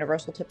bunch of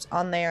Universal tips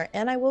on there.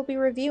 And I will be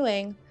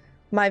reviewing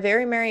My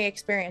Very Merry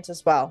Experience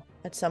as well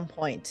at some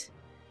point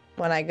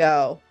when I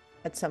go.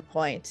 At some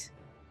point,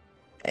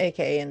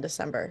 aka in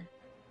December.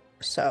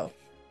 So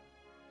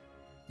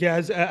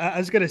yeah, I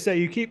was gonna say,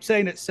 you keep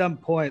saying at some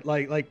point,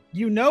 like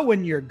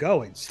when you're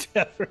going,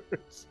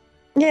 Steppers.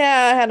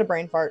 Yeah, I had a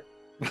brain fart.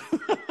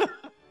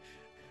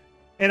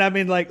 And I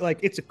mean, like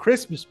it's a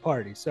Christmas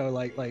party, so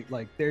like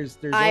there's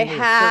I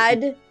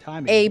had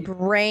a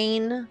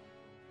brain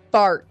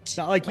fart. It's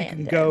not like Landon.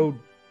 You can go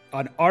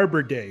on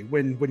Arbor Day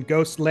when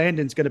Ghost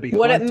Landon's gonna be.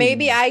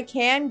 Maybe I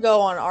can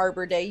go on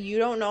Arbor Day. You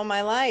don't know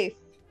my life.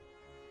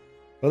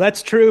 Well,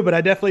 that's true, but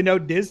I definitely know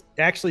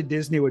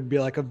Disney would be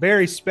like a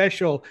very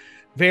special,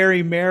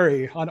 very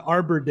merry on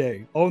Arbor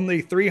Day.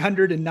 Only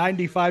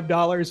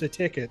 $395 a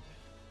ticket.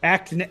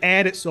 And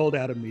it sold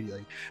out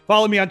immediately.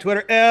 Follow me on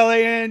Twitter,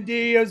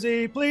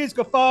 LANDOZ. Please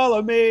go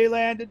follow me,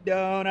 Landon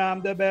Doan.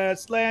 I'm the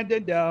best,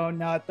 Landon Doan,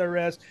 not the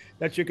rest.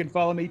 That you can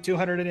follow me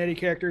 280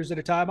 characters at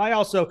a time. I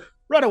also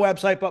run a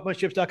website,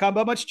 buttmunchchips.com.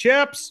 Buttmunch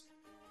Chips.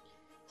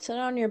 Sit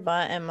on your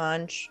butt and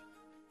munch.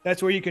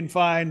 That's where you can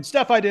find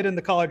stuff I did in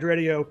the college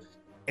radio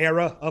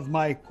era of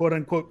my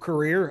quote-unquote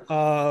career.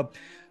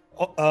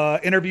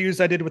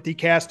 Interviews I did with the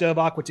cast of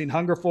Aqua Teen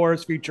Hunger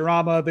Force,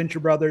 Futurama, Venture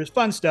Brothers,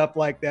 fun stuff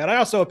like that. I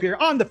also appear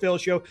on The Phil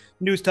Show,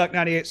 News Talk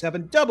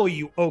 98.7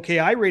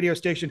 WOKI radio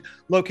station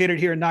located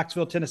here in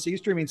Knoxville, Tennessee,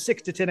 streaming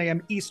 6 to 10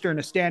 a.m.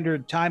 Eastern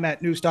Standard Time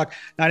at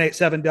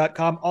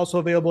newstalk987.com. Also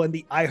available in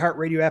the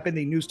iHeartRadio app and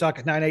the News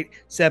Talk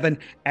 987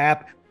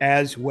 app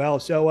as well.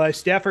 So,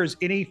 Steffers,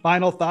 any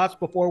final thoughts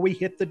before we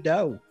hit the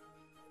dough?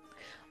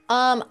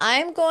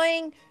 I'm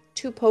going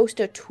to post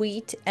a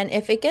tweet, and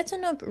if it gets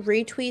enough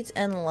retweets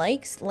and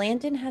likes,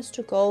 Landon has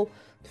to go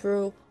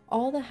through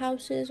all the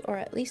houses, or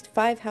at least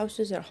 5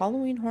 houses at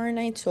Halloween Horror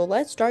Nights. So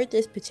let's start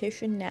this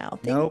petition now.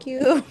 Thank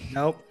you.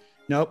 Nope.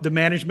 The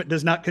management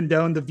does not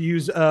condone the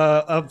views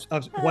of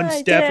one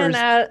Steffers.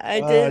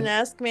 I didn't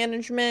ask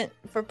management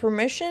for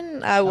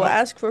permission. I will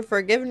ask for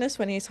forgiveness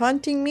when he's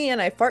haunting me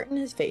and I fart in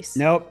his face.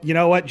 Nope. You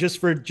know what? Just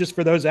for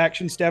those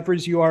action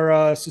Steffers, you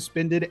are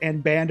suspended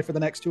and banned for the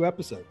next 2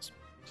 episodes.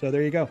 So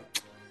there you go.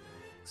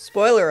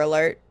 Spoiler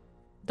alert,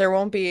 there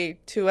won't be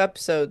 2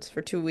 episodes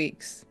for 2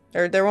 weeks.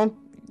 Or there won't.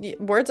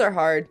 Words are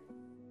hard.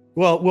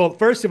 Well,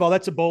 first of all,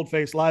 that's a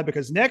bold-faced lie,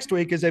 because next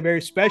week is a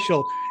very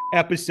special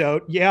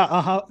episode.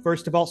 Yeah,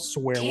 First of all,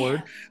 swear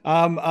word.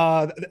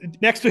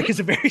 Next week is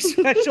a very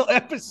special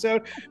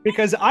episode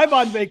because I'm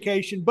on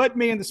vacation, but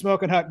me and the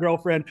Smoking Hot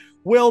Girlfriend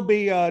will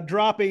be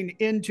dropping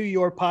into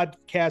your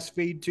podcast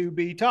feed to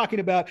be talking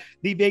about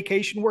the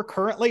vacation we're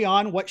currently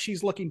on, what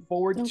she's looking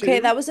forward to.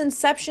 Okay, that was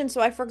Inception, so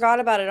I forgot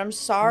about it. I'm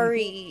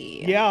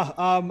sorry. Yeah,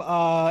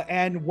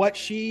 and what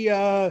she,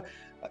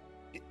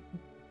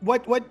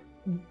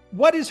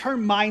 what is her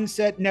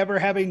mindset, never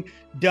having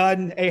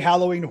done a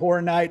Halloween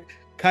Horror Night,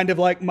 kind of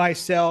like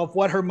myself,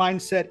 what her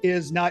mindset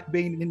is not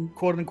being in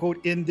quote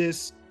unquote in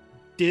this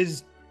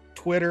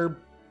Twitter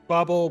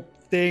bubble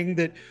thing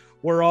that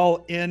we're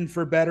all in,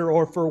 for better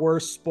or for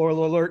worse,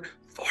 spoiler alert,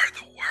 for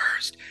the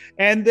worst.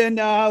 And then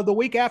the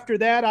week after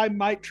that, I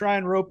might try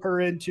and rope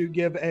her in to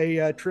give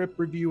a trip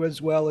review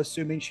as well,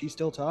 assuming she's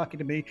still talking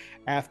to me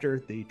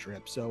after the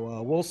trip.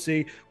 So we'll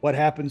see what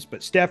happens. But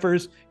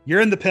Steffers,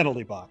 you're in the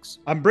penalty box.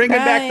 I'm bringing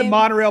back the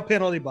monorail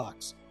penalty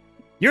box.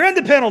 You're in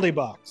the penalty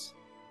box.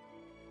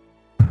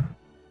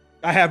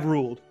 I have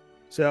ruled.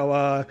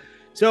 So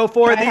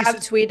for I have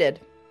tweeted.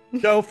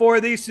 So for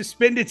these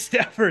suspended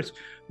Steffers,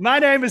 my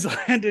name is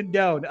Landon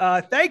Doan.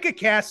 Thank a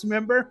cast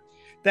member.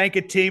 Thank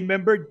a team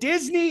member,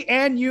 Disney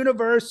and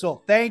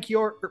Universal.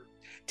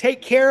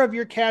 Take care of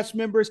your cast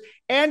members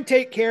and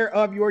take care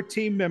of your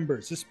team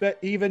members,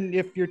 even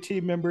if your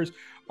team members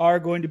are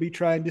going to be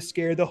trying to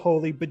scare the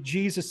holy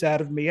bejesus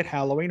out of me at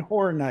Halloween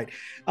Horror Night.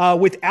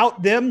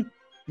 Without them,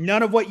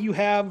 none of what you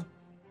have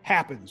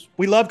happens.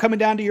 We love coming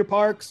down to your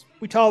parks.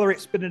 We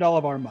tolerate spending all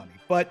of our money.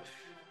 But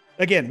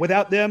again,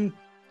 without them,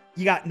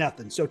 you got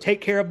nothing. So take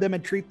care of them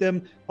and treat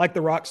them like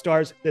the rock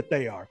stars that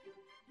they are.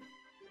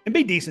 And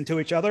be decent to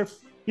each other.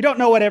 You don't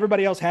know what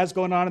everybody else has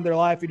going on in their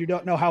life, and you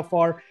don't know how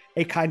far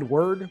a kind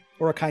word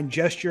or a kind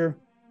gesture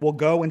will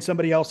go in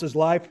somebody else's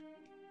life.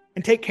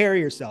 And take care of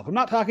yourself. I'm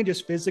not talking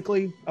just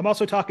physically. I'm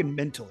also talking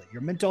mentally.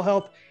 Your mental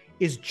health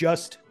is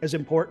just as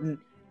important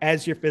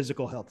as your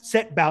physical health.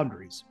 Set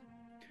boundaries.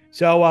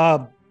 So,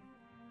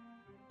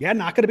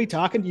 not going to be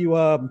talking to you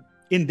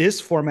in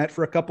this format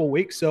for a couple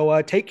weeks.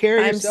 So take care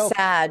of yourself. I'm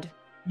sad.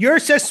 You're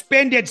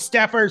suspended,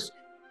 Steffers.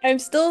 I'm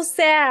still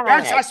sad.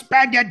 You're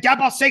suspended.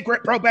 Double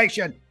secret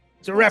probation.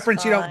 It's a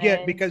reference you don't get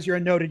fine. because you're a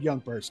noted young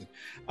person.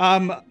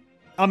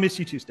 I'll miss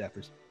you too,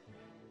 Steffers.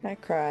 I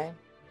cry.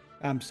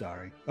 I'm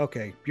sorry.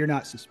 Okay, you're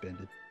not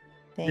suspended.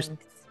 Thanks.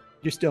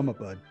 You're still my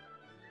bud.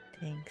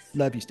 Thanks.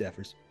 Love you,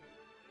 Steffers.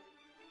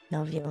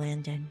 Love you,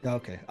 Landon.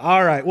 Okay.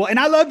 All right. Well, and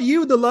I love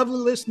you, the lovely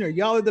listener.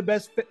 Y'all are the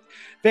best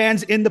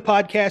fans in the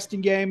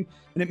podcasting game.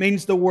 And it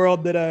means the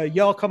world that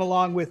y'all come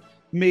along with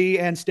me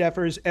and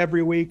Steffers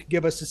every week.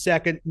 Give us a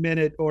second,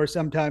 minute, or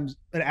sometimes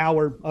an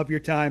hour of your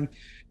time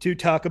to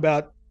talk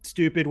about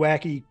stupid,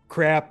 wacky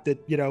crap that,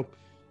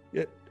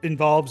 it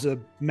involves a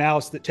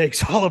mouse that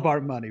takes all of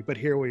our money. But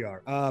here we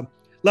are.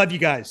 Love you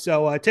guys.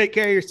 So take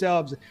care of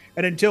yourselves.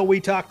 And until we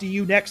talk to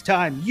you next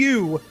time,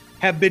 you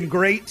have been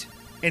great.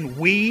 And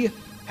we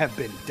have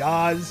been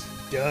Daz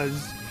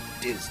Does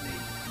Disney.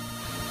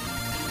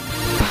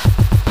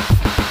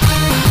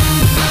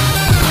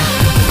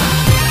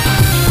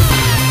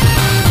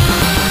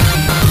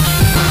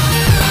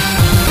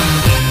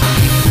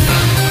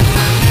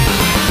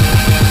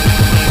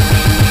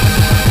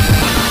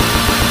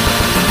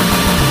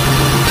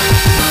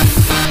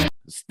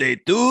 Stay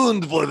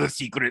tuned for the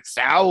secret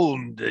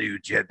sound, you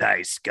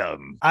Jedi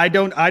scum. I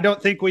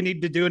don't think we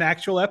need to do an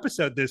actual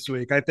episode this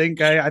week. I think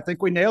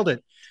we nailed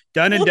it.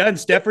 Done and done.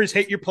 Steffers,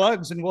 hit your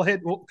plugs, and we'll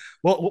head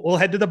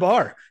to the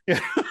bar.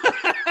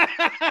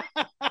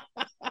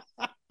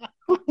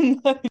 Oh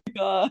my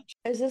gosh.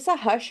 Is this a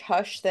hush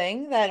hush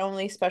thing that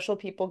only special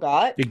people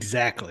got?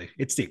 Exactly.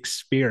 It's the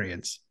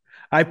experience.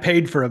 I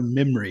paid for a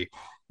memory,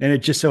 and it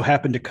just so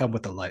happened to come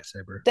with a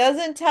lightsaber.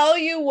 Doesn't tell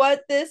you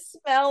what this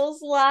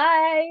smells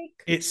like.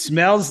 It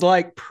smells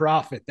like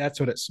profit. That's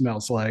what it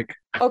smells like.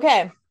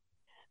 Okay.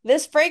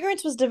 This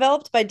fragrance was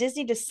developed by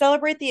Disney to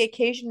celebrate the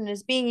occasion and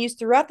is being used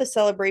throughout the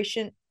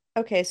celebration.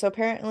 Okay, so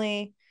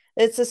apparently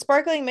it's a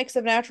sparkling mix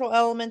of natural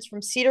elements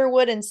from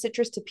cedarwood and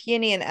citrus to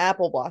peony and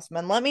apple blossom.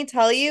 And let me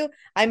tell you,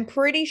 I'm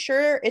pretty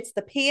sure it's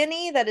the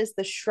peony that is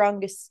the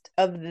strongest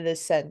of the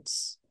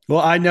scents. Well,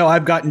 I know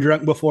I've gotten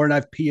drunk before and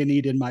I've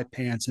peonied in my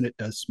pants, and it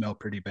does smell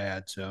pretty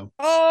bad. So.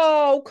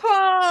 Oh,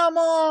 come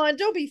on.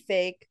 Don't be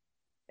fake.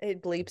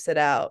 It bleeps it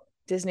out.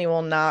 Disney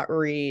will not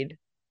read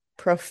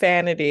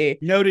profanity.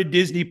 Noted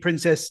Disney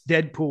princess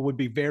Deadpool would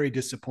be very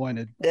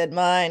disappointed. Good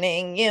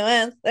morning,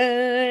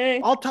 USA.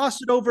 I'll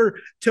toss it over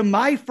to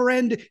my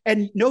friend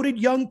and noted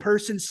young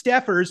person,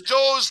 Steffers.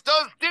 Does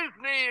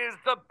Disney is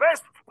the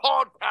best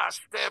podcast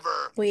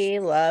ever. We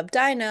love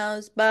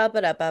dinos.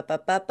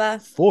 Ba-ba-da-ba-ba-ba-ba.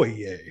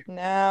 Foyer.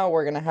 Now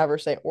we're going to have her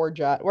say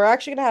Orjot. We're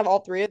actually going to have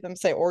all three of them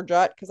say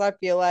Orjot because I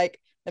feel like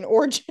an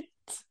orgy.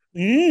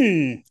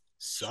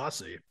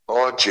 Saucy.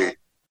 Orgy.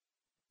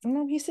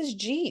 No, he says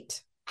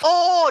Jeet.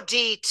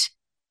 Audit.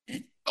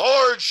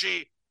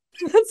 Orgy.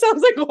 That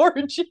sounds like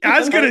orgy. I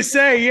was going to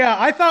say, yeah,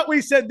 I thought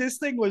we said this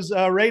thing was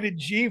rated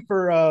G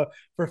for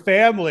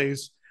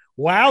families.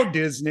 Wow,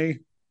 Disney.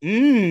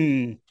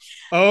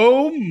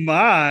 Oh,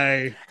 my.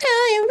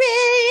 Are you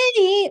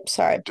ready?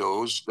 Sorry.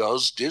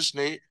 Does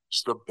Disney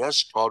is the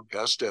best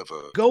podcast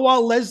ever. Go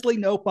all Leslie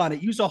Knope on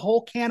it. Use a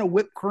whole can of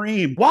whipped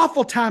cream.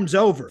 Waffle time's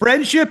over.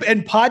 Friendship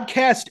and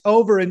podcast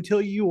over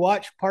until you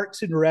watch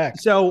Parks and Rec.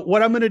 So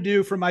what I'm going to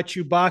do for my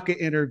Chewbacca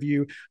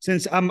interview,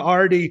 since I'm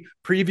already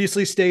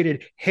previously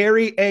stated,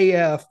 hairy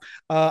AF,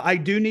 I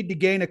do need to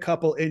gain a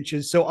couple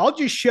inches. So I'll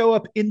just show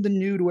up in the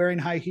nude wearing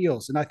high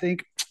heels. And I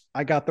think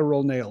I got the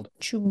role nailed.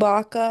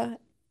 Chewbacca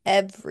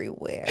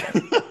everywhere.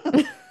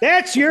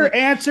 That's your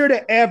answer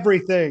to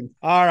everything.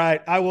 All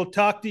right. I will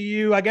talk to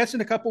you, I guess,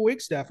 in a couple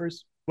weeks,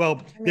 Steffers.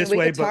 Well, we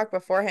way, could talk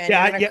beforehand.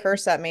 Yeah, You're going to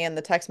curse at me in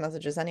the text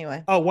messages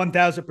anyway. Oh,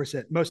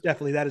 1000%. Most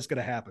definitely that is going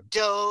to happen.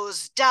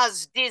 Does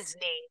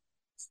Disney.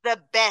 It's the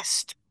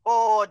best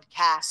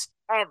podcast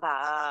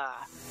ever.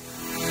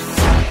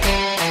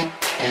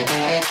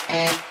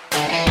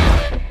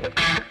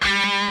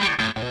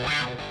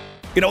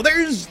 You know,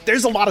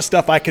 there's a lot of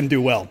stuff I can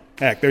do well.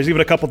 Heck, there's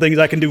even a couple things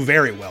I can do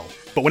very well.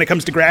 But when it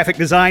comes to graphic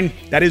design,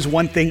 that is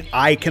one thing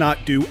I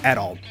cannot do at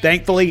all.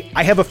 Thankfully,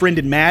 I have a friend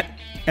in Matt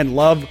and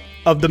Love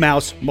of the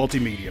Mouse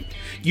Multimedia.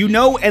 You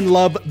know and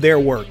love their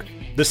work.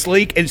 The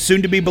sleek and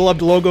soon-to-be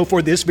beloved logo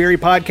for this very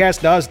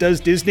podcast, Does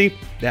Disney,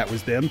 that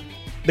was them.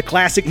 The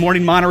classic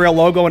Morning Monorail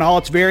logo and all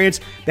its variants,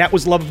 that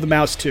was Love of the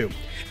Mouse too.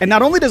 And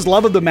not only does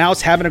Love of the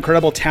Mouse have an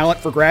incredible talent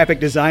for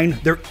graphic design,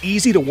 they're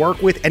easy to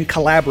work with and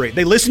collaborate.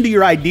 They listen to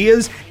your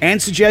ideas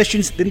and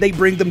suggestions, then they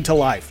bring them to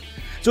life.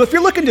 So if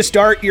you're looking to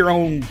start your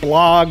own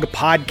blog,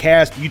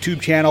 podcast, YouTube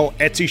channel,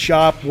 Etsy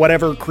shop,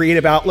 whatever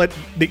creative outlet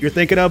that you're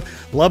thinking of,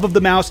 Love of the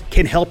Mouse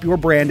can help your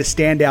brand to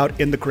stand out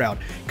in the crowd.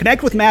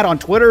 Connect with Matt on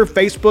Twitter,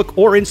 Facebook,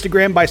 or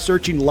Instagram by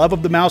searching Love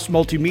of the Mouse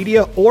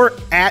Multimedia or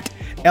at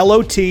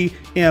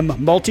LOTM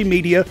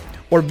Multimedia,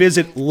 or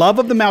visit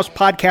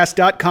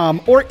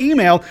loveofthemousepodcast.com or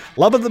email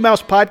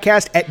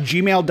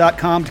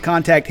loveofthemousepodcast@gmail.com to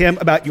contact him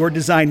about your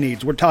design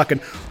needs. We're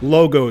talking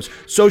logos,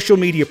 social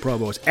media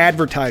promos,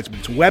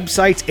 advertisements,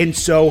 websites, and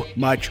so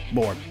much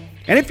more.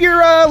 And if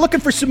you're looking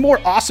for some more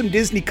awesome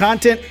Disney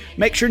content,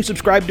 make sure and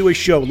subscribe to his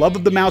show, Love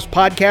of the Mouse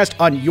Podcast,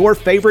 on your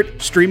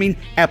favorite streaming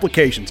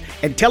applications.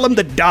 And tell him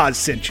the Dawes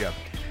sent you.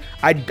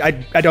 I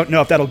don't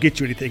know if that'll get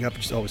you anything. I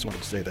just always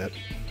wanted to say that.